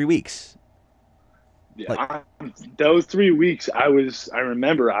those 3 weeks? Yeah, those 3 weeks, I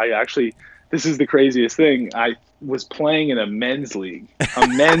remember, this is the craziest thing. I was playing in a men's league,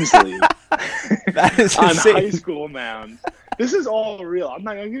 That is on insane. high school mounds. This is all real. I'm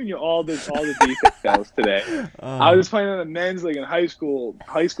giving you all the details today. I was playing in a men's league in high school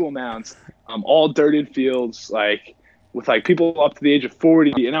mounds, all dirted fields, like with like people up to the age of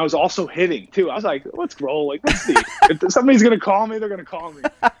 40, and I was also hitting too. I was like, let's roll. Like, let's see. If somebody's gonna call me, they're gonna call me.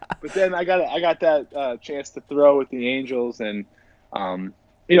 But then I got that chance to throw with the Angels, and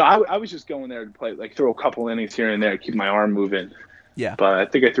I was just going there to play, like throw a couple innings here and there, keep my arm moving. Yeah. But I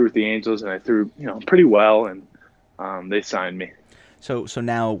think I threw with the Angels, and I threw pretty well, and they signed me. So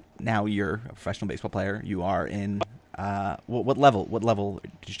now you're a professional baseball player. You are in what level? What level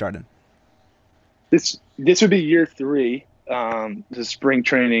did you start in? This would be year 3. This is spring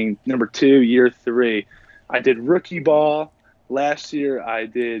training number 2, year 3. I did rookie ball last year. I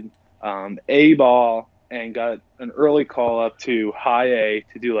did A ball and got an early call up to high A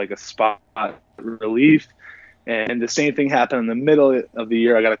to do like a spot relief. And the same thing happened in the middle of the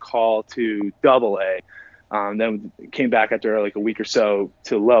year. I got a call to double A. Then came back after like a week or so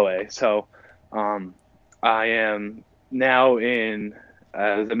to low A. So I am now in,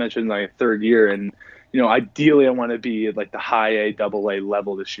 as I mentioned, my 3rd year. And, ideally I want to be at like the high A, double A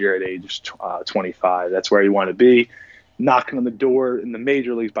level this year at age 25. That's where you want to be, knocking on the door in the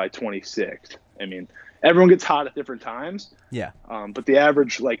major leagues by 26. I mean, everyone gets hot at different times. Yeah. But the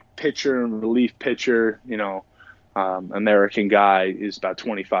average like pitcher and relief pitcher, American guy is about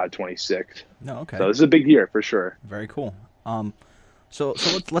 25, 26. No, okay. So this is a big year for sure. Very cool. So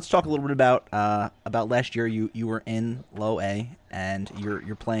let's talk a little bit about last year. You were in low A, and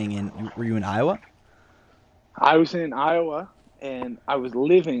you're playing in. Were you in Iowa? I was in Iowa, and I was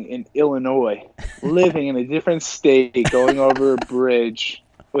living in Illinois, living in a different state, going over a bridge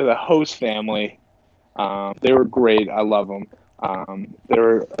with a host family. They were great. I love them. They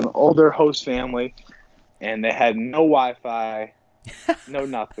were an older host family, and they had no Wi-Fi, no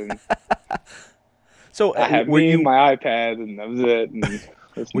nothing. So I had my iPad, and that was it. And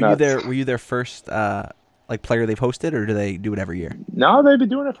were you their first player they've hosted, or do they do it every year? No, they've been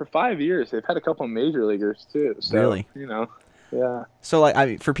doing it for 5 years. They've had a couple of major leaguers too. So, really? Yeah.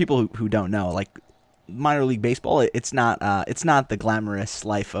 So for people who don't know, like minor league baseball, it's not the glamorous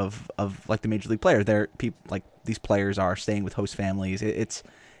life of like the major league player. These players are staying with host families. It's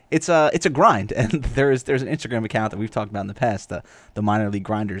a grind, and there's an Instagram account that we've talked about in the past, the minor league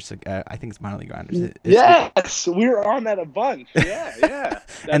grinders. I think it's minor league grinders. Yes, we were on that a bunch. Yeah.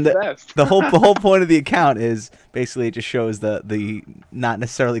 That's and the whole point of the account is basically it just shows the not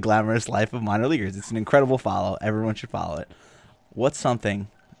necessarily glamorous life of minor leaguers. It's an incredible follow. Everyone should follow it. What's something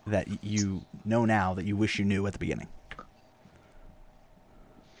that you know now that you wish you knew at the beginning?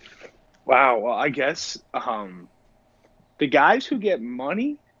 Wow. Well, I guess the guys who get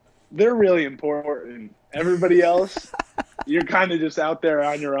money, they're really important. Everybody else, you're kind of just out there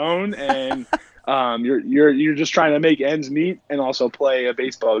on your own, and you're just trying to make ends meet and also play a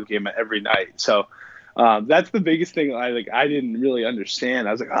baseball game every night. So that's the biggest thing I didn't really understand.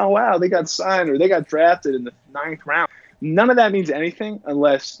 I was like, oh wow, they got signed or they got drafted in the 9th round. None of that means anything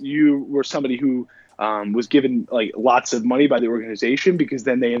unless you were somebody who was given like lots of money by the organization, because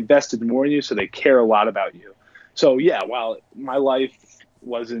then they invested more in you, so they care a lot about you. So yeah, while my life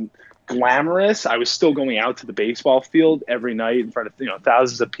wasn't glamorous, I was still going out to the baseball field every night in front of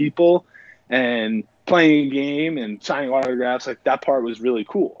thousands of people and playing a game and signing autographs. Like that part was really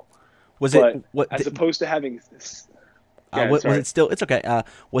cool. Was opposed to having this, was it still? It's okay.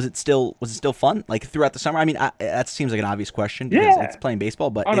 Was it still fun? Like throughout the summer? I mean, that seems like an obvious question because it's playing baseball,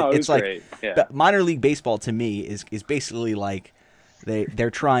 but it's like great. Yeah. Minor league baseball to me is basically like they're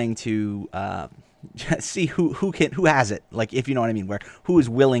trying to see who has it. Like, if you know what I mean, who is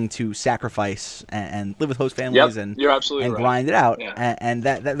willing to sacrifice and live with host families and you're absolutely and right. grind it out. Yeah. And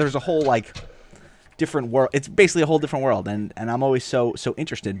that there's a whole like different world. It's basically a whole different world, and I'm always so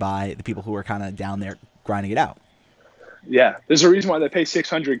interested by the people who are kind of down there grinding it out. Yeah, there's a reason why they pay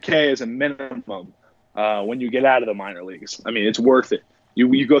 $600K as a minimum when you get out of the minor leagues. I mean, it's worth it.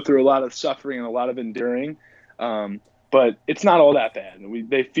 You go through a lot of suffering and a lot of enduring, but it's not all that bad.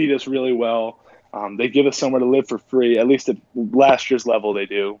 They feed us really well. They give us somewhere to live for free, at least at last year's level they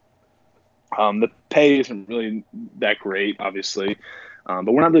do. The pay isn't really that great, obviously, but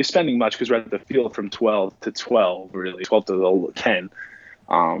we're not really spending much because we're at the field from 12 to 12, really, 12 to 10.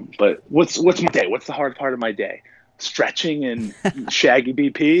 But what's my day? What's the hard part of my day? Stretching and shaggy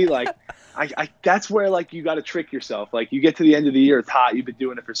BP? Like, that's where like you got to trick yourself. Like you get to the end of the year, it's hot. You've been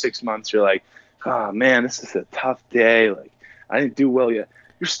doing it for 6 months. You're like, oh man, this is a tough day. Like I didn't do well yet.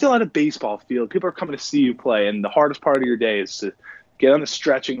 You're still at a baseball field. People are coming to see you play, and the hardest part of your day is to get on the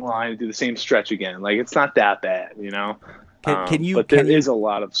stretching line and do the same stretch again. Like it's not that bad, you know. But there is a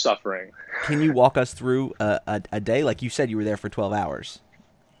lot of suffering. Can you walk us through a day? Like you said, you were there for 12 hours.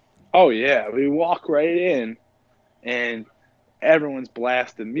 Oh yeah, we walk right in, and everyone's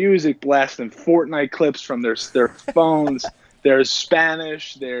blasting music, blasting Fortnite clips from their phones. There's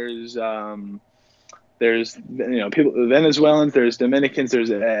Spanish. There's people, Venezuelans. There's Dominicans. There's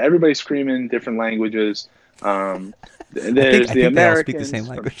everybody screaming different languages. There's I think the Americans. They all speak the same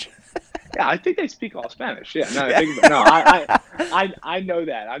language. Yeah, I think they speak all Spanish. Yeah, I know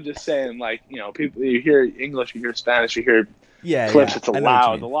that. I'm just saying, like, people. You hear English, you hear Spanish, you hear clips. It's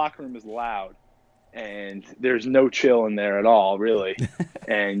loud. The locker room is loud. And there's no chill in there at all, really.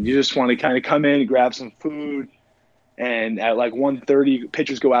 And you just want to kind of come in, grab some food, and at like 1:30,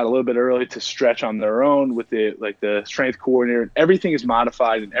 pitchers go out a little bit early to stretch on their own with the strength coordinator. Everything is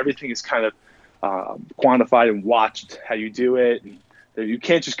modified and everything is kind of quantified and watched how you do it. And you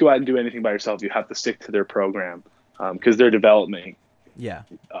can't just go out and do anything by yourself. You have to stick to their program because they're developing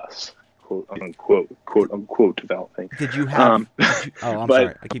us, quote unquote developing. Did you have?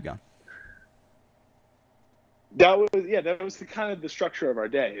 Sorry, I keep going. That was the kind of the structure of our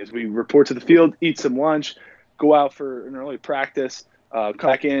day. Is we report to the field, eat some lunch, go out for an early practice, come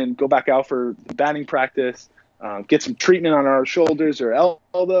back in, go back out for batting practice, get some treatment on our shoulders or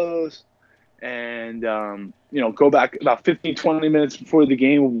elbows, and go back about 15, 20 minutes before the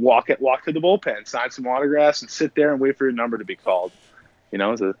game, walk to the bullpen, sign some autographs, and sit there and wait for your number to be called.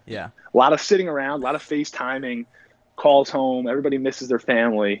 It's a lot of sitting around, a lot of FaceTiming, calls home. Everybody misses their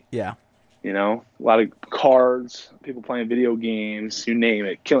family. Yeah. A lot of cards, people playing video games, you name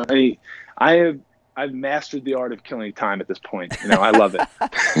it. I've mastered the art of killing time at this point. I love it.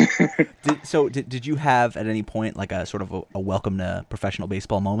 Did you have at any point like a sort of a welcome to professional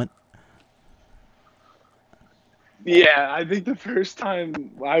baseball moment? Yeah, I think the first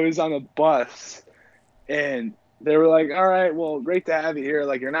time I was on a bus and they were like, all right, well, great to have you here.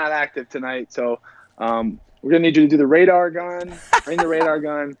 Like, you're not active tonight, so we're going to need you to do the radar gun, bring the radar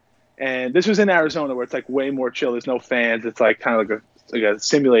gun. And this was in Arizona where it's like way more chill. There's no fans. It's like kind of like a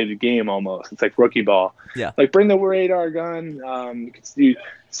simulated game almost. It's like rookie ball. Yeah. Like bring the radar gun. You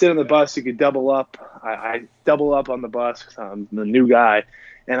sit on the bus. You could double up. I double up on the bus. I'm the new guy.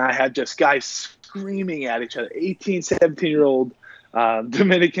 And I had just guys screaming at each other, 18, 17-year-old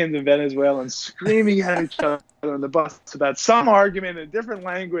Dominicans and Venezuelans screaming at each other on the bus about some argument in a different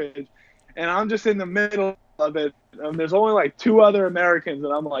language. And I'm just in the middle of it. There's only like two other Americans.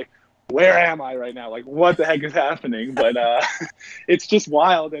 And I'm like, where am I right now? Like, what the heck is happening? But it's just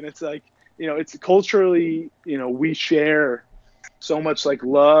wild. And it's like, it's culturally, we share so much like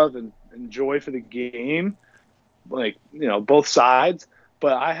love and joy for the game, like, both sides.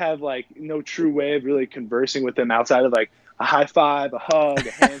 But I have like no true way of really conversing with them outside of like a high five, a hug,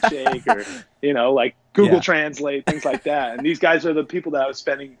 a handshake, or, like Google Translate, things like that. And these guys are the people that I was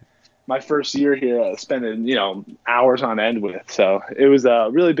spending my first year here, spending, hours on end with. So it was a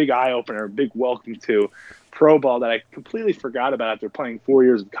really big eye opener, a big welcome to pro ball that I completely forgot about after playing 4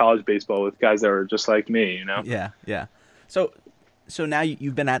 years of college baseball with guys that were just like me, Yeah. So now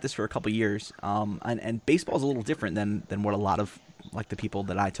you've been at this for a couple of years, and baseball is a little different than what a lot of like the people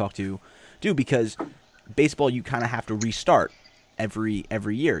that I talk to do, because baseball you kind of have to restart every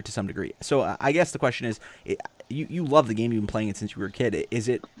year to some degree. So I guess the question is, you love the game, you've been playing it since you were a kid. Is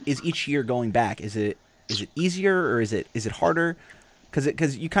each year going back? Is it easier or is it harder?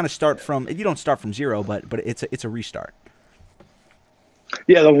 Because you kind of start from, you don't start from zero, but it's a restart.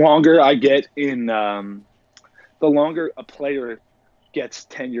 Yeah, the longer I get in, the longer a player gets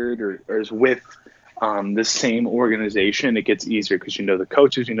tenured or is with the same organization, it gets easier because the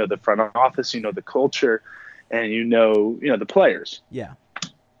coaches, the front office, the culture, and the players. Yeah.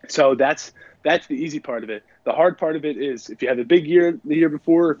 So that's the easy part of it. The hard part of it is if you have a big year the year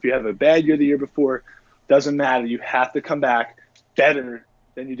before, if you have a bad year the year before, doesn't matter. You have to come back better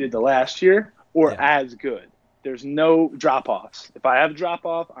than you did the last year or as good. There's no drop-offs. If I have a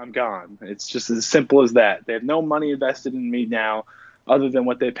drop-off, I'm gone. It's just as simple as that. They have no money invested in me now other than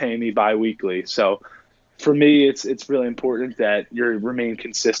what they pay me biweekly. So for me, it's really important that you remain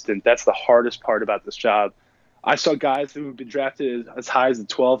consistent. That's the hardest part about this job. I saw guys who have been drafted as high as the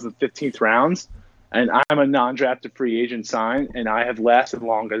 12th and 15th rounds, and I'm a non-drafted free agent sign, and I have lasted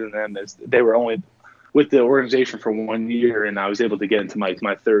longer than them. They were only with the organization for 1 year, and I was able to get into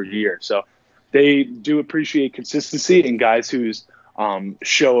my third year. So they do appreciate consistency and guys whose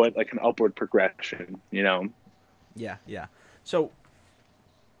show it like an upward progression, you know? Yeah, yeah. So,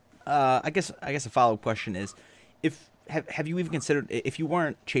 I guess a follow-up question is, have you even considered, if you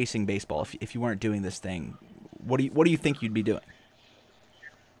weren't chasing baseball, if you weren't doing this thing, what do you think you'd be doing?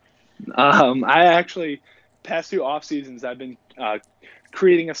 I actually, past 2 off seasons, I've been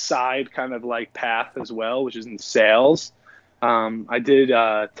creating a side kind of like path as well, which is in sales. I did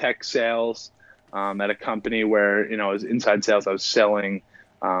tech sales at a company where, you know, as inside sales, I was selling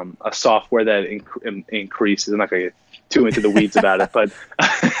a software that increases. I'm not going to get too into the weeds about it, but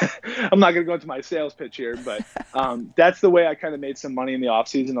I'm not going to go into my sales pitch here. But that's the way I kind of made some money in the off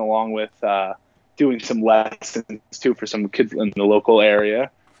season, along with doing some lessons too for some kids in the local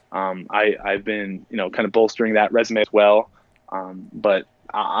area. I've been, you know, kind of bolstering that resume as well. But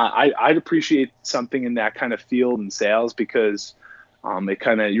I'd appreciate something in that kind of field in sales, because it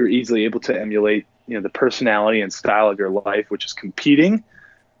kind of, you're easily able to emulate, you know, the personality and style of your life, which is competing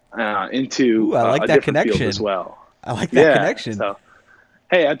into I like a that different connection field as well. I like that connection. So,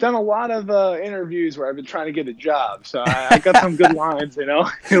 hey, I've done a lot of interviews where I've been trying to get a job, so I got some good lines, you know.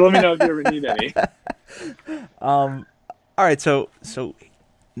 Let me know if you ever need any. All right, so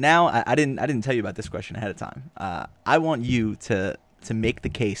now I didn't tell you about this question ahead of time. I want you to make the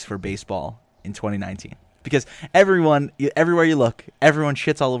case for baseball in 2019, because everywhere you look, everyone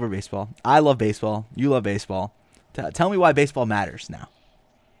shits all over baseball. I love baseball. You love baseball. Tell me why baseball matters now.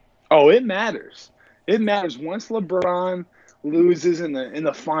 Oh, it matters. It matters. Once LeBron loses in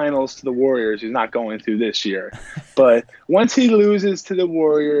the finals to the Warriors, he's not going through this year. But once he loses to the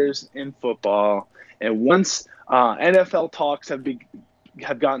Warriors in football, and once NFL talks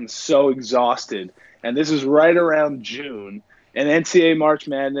have gotten so exhausted, and this is right around June, and NCAA March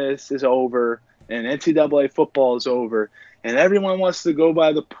Madness is over, and NCAA football is over, and everyone wants to go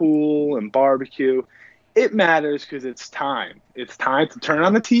by the pool and barbecue. It matters because it's time. It's time to turn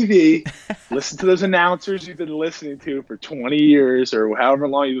on the TV, listen to those announcers you've been listening to for 20 years or however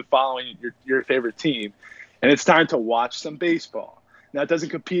long you've been following your favorite team, and it's time to watch some baseball. Now, it doesn't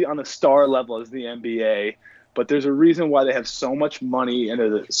compete on a star level as the NBA, but there's a reason why they have so much money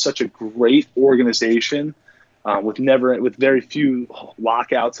and such a great organization with very few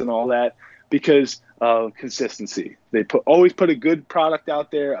lockouts and all that, because of consistency. They always put a good product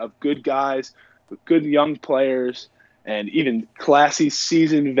out there of good guys, with good young players, and even classy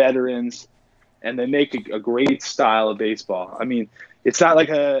seasoned veterans, and they make a great style of baseball. I mean, it's not like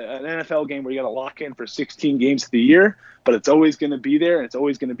an NFL game where you got to lock in for 16 games of the year, but it's always going to be there, and it's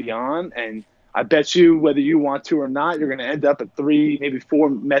always going to be on. And I bet you, whether you want to or not, you're going to end up at 3, maybe 4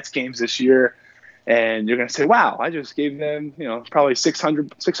 Mets games this year, and you're going to say, "Wow, I just gave them, you know, probably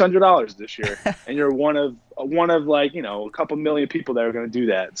 $600 this year," and you're one of like, you know, a couple million people that are going to do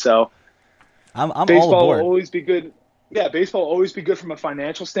that. So I'm baseball all aboard. will always be good. Yeah, baseball will always be good from a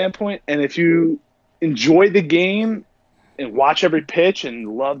financial standpoint, and if you enjoy the game and watch every pitch and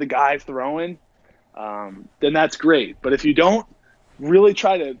love the guy throwing, then that's great. But if you don't, really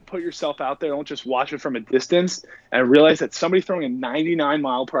try to put yourself out there. Don't just watch it from a distance, and realize that somebody throwing a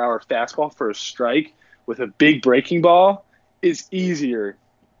 99-mile-per-hour fastball for a strike with a big breaking ball is easier.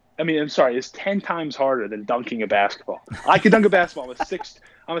 I mean, I'm sorry, it's 10 times harder than dunking a basketball. I could dunk a basketball.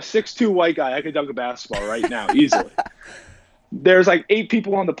 I'm a 6'2" white guy. I could dunk a basketball right now easily. There's like 8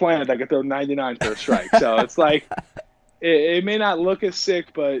 people on the planet that could throw 99 for a strike. So it's like, it may not look as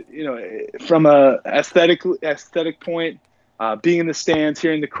sick, but, you know, from a aesthetic point, being in the stands,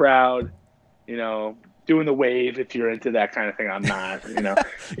 hearing the crowd, you know, doing the wave if you're into that kind of thing. I'm not, you know.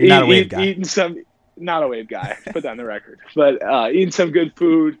 You're not a wave guy. Not a wave guy, put that on the record. But eating some good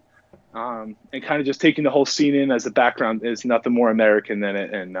food and kind of just taking the whole scene in as a background is nothing more American than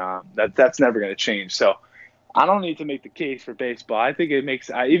it, and that's never going to change. So I don't need to make the case for baseball. I think it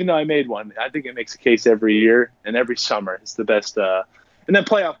makes, even though I made one, I think it makes a case every year and every summer. It's the best. And then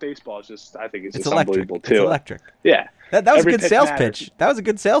playoff baseball is just, I think it's just unbelievable too. It's electric. Yeah. That was a good sales pitch. That was a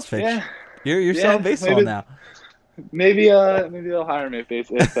good sales pitch. Yeah. You're selling baseball now. Maybe they'll hire me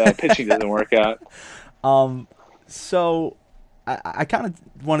if pitching doesn't work out. So I kind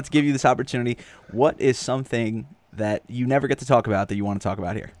of wanted to give you this opportunity. What is something that you never get to talk about that you want to talk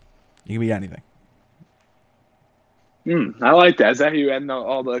about here? You can be anything. I like that. Is that how you end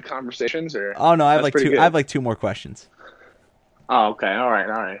all the conversations, or? Oh no, I have like 2 more questions. Oh, okay. All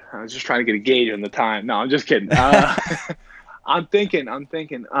right. I was just trying to get a gauge on the time. No, I'm just kidding. I'm thinking.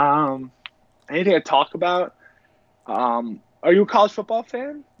 Anything to talk about? Are you a college football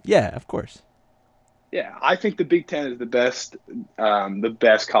fan? Yeah, of course. Yeah, I think the Big Ten is the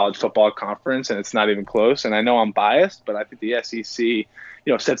best college football conference, and it's not even close. And I know I'm biased, but I think the SEC, you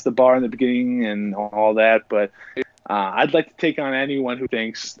know, sets the bar in the beginning and all that. But I'd like to take on anyone who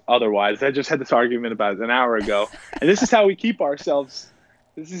thinks otherwise. I just had this argument about an hour ago, and this is how we keep ourselves.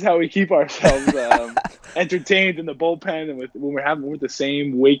 This is how we keep ourselves entertained in the bullpen, and when we're the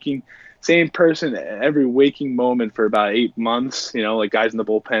same person every waking moment for about 8 months. Like guys in the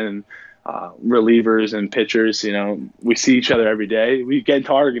bullpen and relievers and pitchers. We see each other every day. We get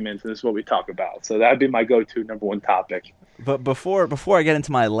into arguments, and this is what we talk about. So that'd be my go-to number one topic. But before I get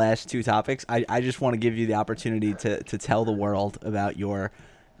into my last two topics, I just want to give you the opportunity to tell the world about your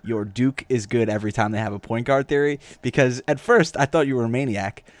Duke is good every time they have a point guard theory, because at first I thought you were a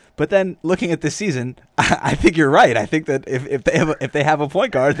maniac, but then looking at this season, I think you're right. I think that if they have a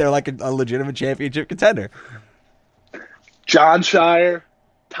point guard, they're like a legitimate championship contender. John Shire,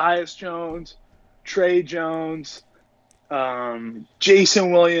 Tyus Jones, Trey Jones,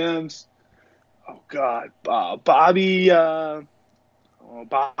 Jason Williams. Oh God, Bobby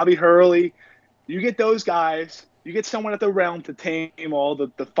Hurley. You get those guys. You get someone at the Realm to tame all the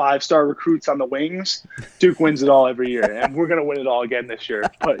 5-star recruits on the wings. Duke wins it all every year, and we're gonna win it all again this year.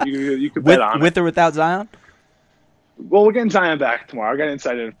 But you could bet on it. With or without Zion? Well, we're getting Zion back tomorrow. I got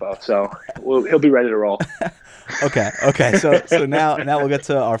inside info, so he'll be ready to roll. Okay. So now we'll get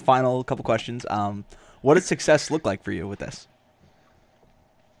to our final couple questions. What does success look like for you with this?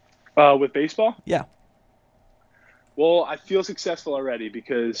 With baseball? Yeah. Well, I feel successful already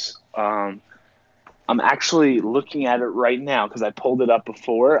because I'm actually looking at it right now because I pulled it up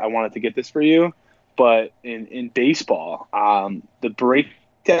before. I wanted to get this for you. But in baseball, the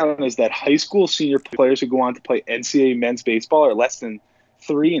breakdown is that high school senior players who go on to play NCAA men's baseball are less than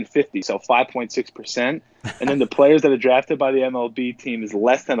 3 in 50, so 5.6%. And then the players that are drafted by the MLB team is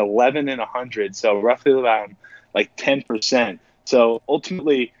less than 11 in 100, so roughly around like 10%. So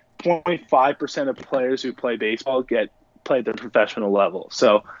ultimately, 0.5% of players who play baseball play at the professional level.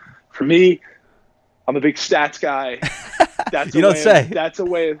 So for me, I'm a big stats guy. That's you don't say. That's a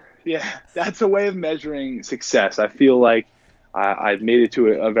way of measuring success. I feel like I've made it to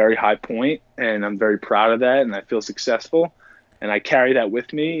a very high point, and I'm very proud of that, and I feel successful. And I carry that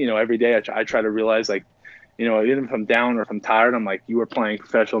with me. Every day I try to realize, like, even if I'm down or if I'm tired, I'm like, you are playing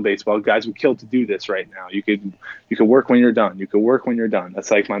professional baseball. Guys would kill to do this right now. You could work when you're done. You could work when you're done.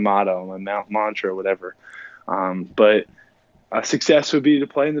 That's like my motto, my mantra, or whatever. But success would be to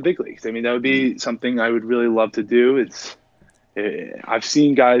play in the big leagues. I mean, that would be something I would really love to do. I've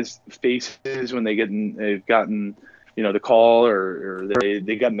seen guys' faces when they've gotten the call or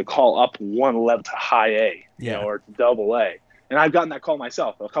they gotten the call up one level to high A, or to double A. And I've gotten that call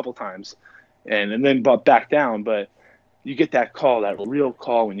myself a couple times and then brought back down. But you get that call, that real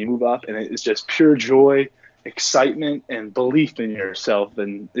call when you move up, and it's just pure joy, excitement, and belief in yourself.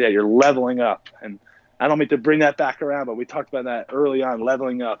 And you're leveling up. And I don't mean to bring that back around, but we talked about that early on,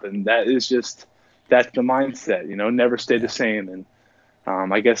 leveling up. And that's the mindset, never stay the same. And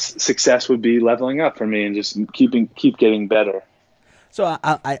I guess success would be leveling up for me and just keep getting better. So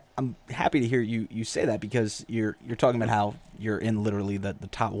I'm happy to hear you say that, because you're talking about how you're in literally the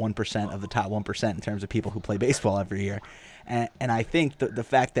top 1% of the top 1% in terms of people who play baseball every year. And I think the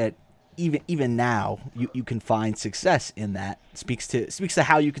fact that even now you can find success in that speaks to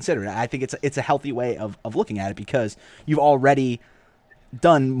how you consider it. I think it's a healthy way of looking at it, because you've already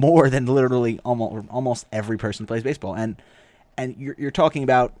done more than literally almost every person who plays baseball. And you're talking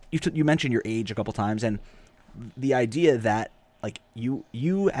about, you mentioned your age a couple times, and the idea that, like,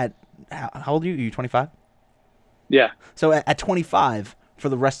 you at how old are you? Are you 25? Yeah. So at 25, for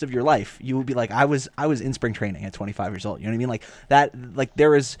the rest of your life, you would be like, I was in spring training at 25 years old. You know what I mean? Like that. Like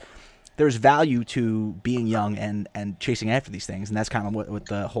there's value to being young and chasing after these things, and that's kind of what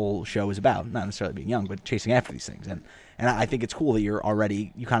the whole show is about. Not necessarily being young, but chasing after these things. And I think it's cool that you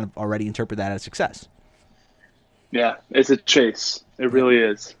kind of already interpret that as success. Yeah, it's a chase. It really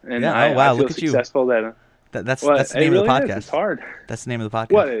is. And yeah, I feel look at successful you. That's the name of the podcast. It's hard. That's the name of the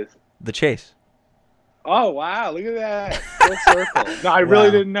podcast. What is? The Chase. Oh, wow. Look at that. Full circle. No, I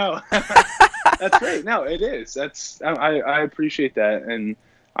really didn't know. That's great. No, it is. I appreciate that. And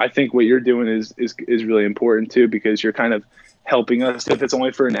I think what you're doing is really important too, because you're kind of helping us, if it's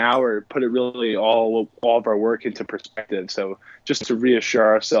only for an hour, put it really all of our work into perspective. So just to reassure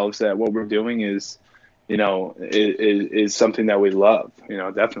ourselves that what we're doing is something that we love,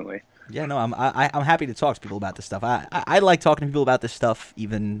 definitely. Yeah, no, I'm happy to talk to people about this stuff. I like talking to people about this stuff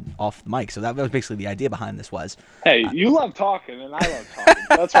even off the mic. So that was basically the idea behind this was. Hey, you love talking and I love talking.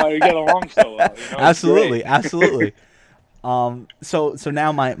 That's why we get along so well. Absolutely. So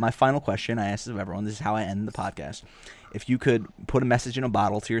now my final question I ask of everyone. This is how I end the podcast. If you could put a message in a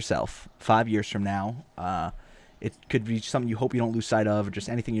bottle to yourself 5 years from now, it could be something you hope you don't lose sight of, or just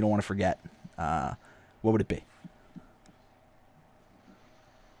anything you don't want to forget. What would it be?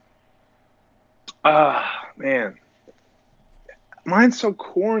 Man, mine's so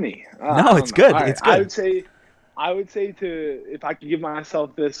corny. No, I it's don't know. good. All right, It's good. I would say to if I could give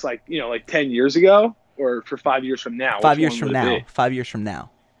myself this, like 10 years ago, or for 5 years from now, which 5 years one from would it now. be? 5 years from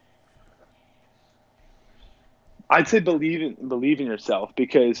now. I'd say believe in yourself,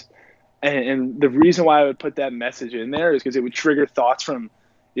 because and the reason why I would put that message in there is because it would trigger thoughts from,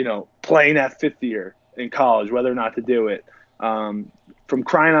 playing that fifth year in college, whether or not to do it, from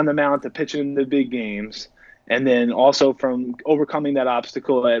crying on the mound to pitching in the big games, and then also from overcoming that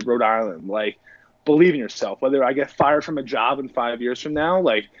obstacle at Rhode Island. Like, believe in yourself. Whether I get fired from a job in 5 years from now,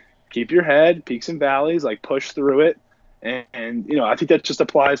 like, keep your head, peaks and valleys, like, push through it. And I think that just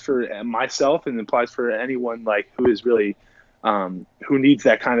applies for myself, and applies for anyone like who is really who needs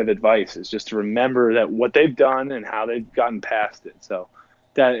that kind of advice, is just to remember that what they've done and how they've gotten past it. So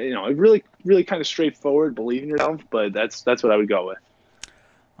that, it really, really kind of straightforward, believe in yourself, but that's what I would go with.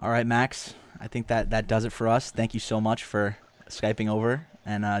 All right, Max. I think that does it for us. Thank you so much for Skyping over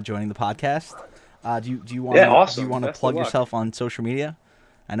and joining the podcast. Do you want awesome. Do you want to Best of plug luck. yourself on social media?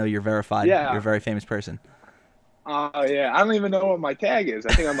 I know you're verified. Yeah. You're a very famous person. Oh yeah, I don't even know what my tag is.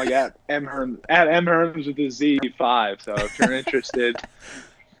 I think I'm like at Herrmann with the Z5. So if you're interested,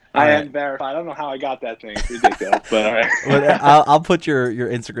 I am verified. I don't know how I got that thing. It's ridiculous, but all right. Well, I'll put your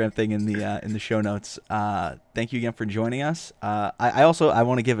Instagram thing in the show notes. Thank you again for joining us. I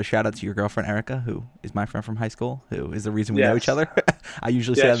want to give a shout out to your girlfriend Erica, who is my friend from high school, who is the reason we know each other. I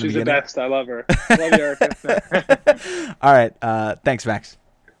usually say that in the beginning. She's the best. I love her. Love you, Erica. All right. Thanks, Max.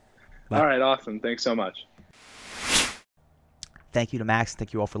 Bye. All right. Awesome. Thanks so much. Thank you to Max.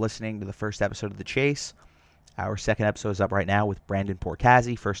 Thank you all for listening to the first episode of The Chase. Our second episode is up right now with Brandon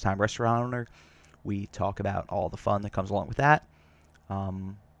Porcazzi, first-time restaurant owner. We talk about all the fun that comes along with that.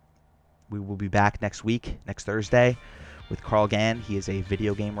 We will be back next week, next Thursday, with Carl Gann. He is a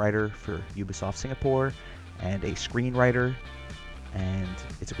video game writer for Ubisoft Singapore and a screenwriter, and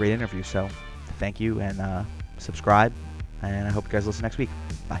it's a great interview. So thank you, and subscribe, and I hope you guys listen next week.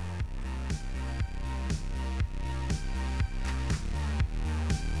 Bye.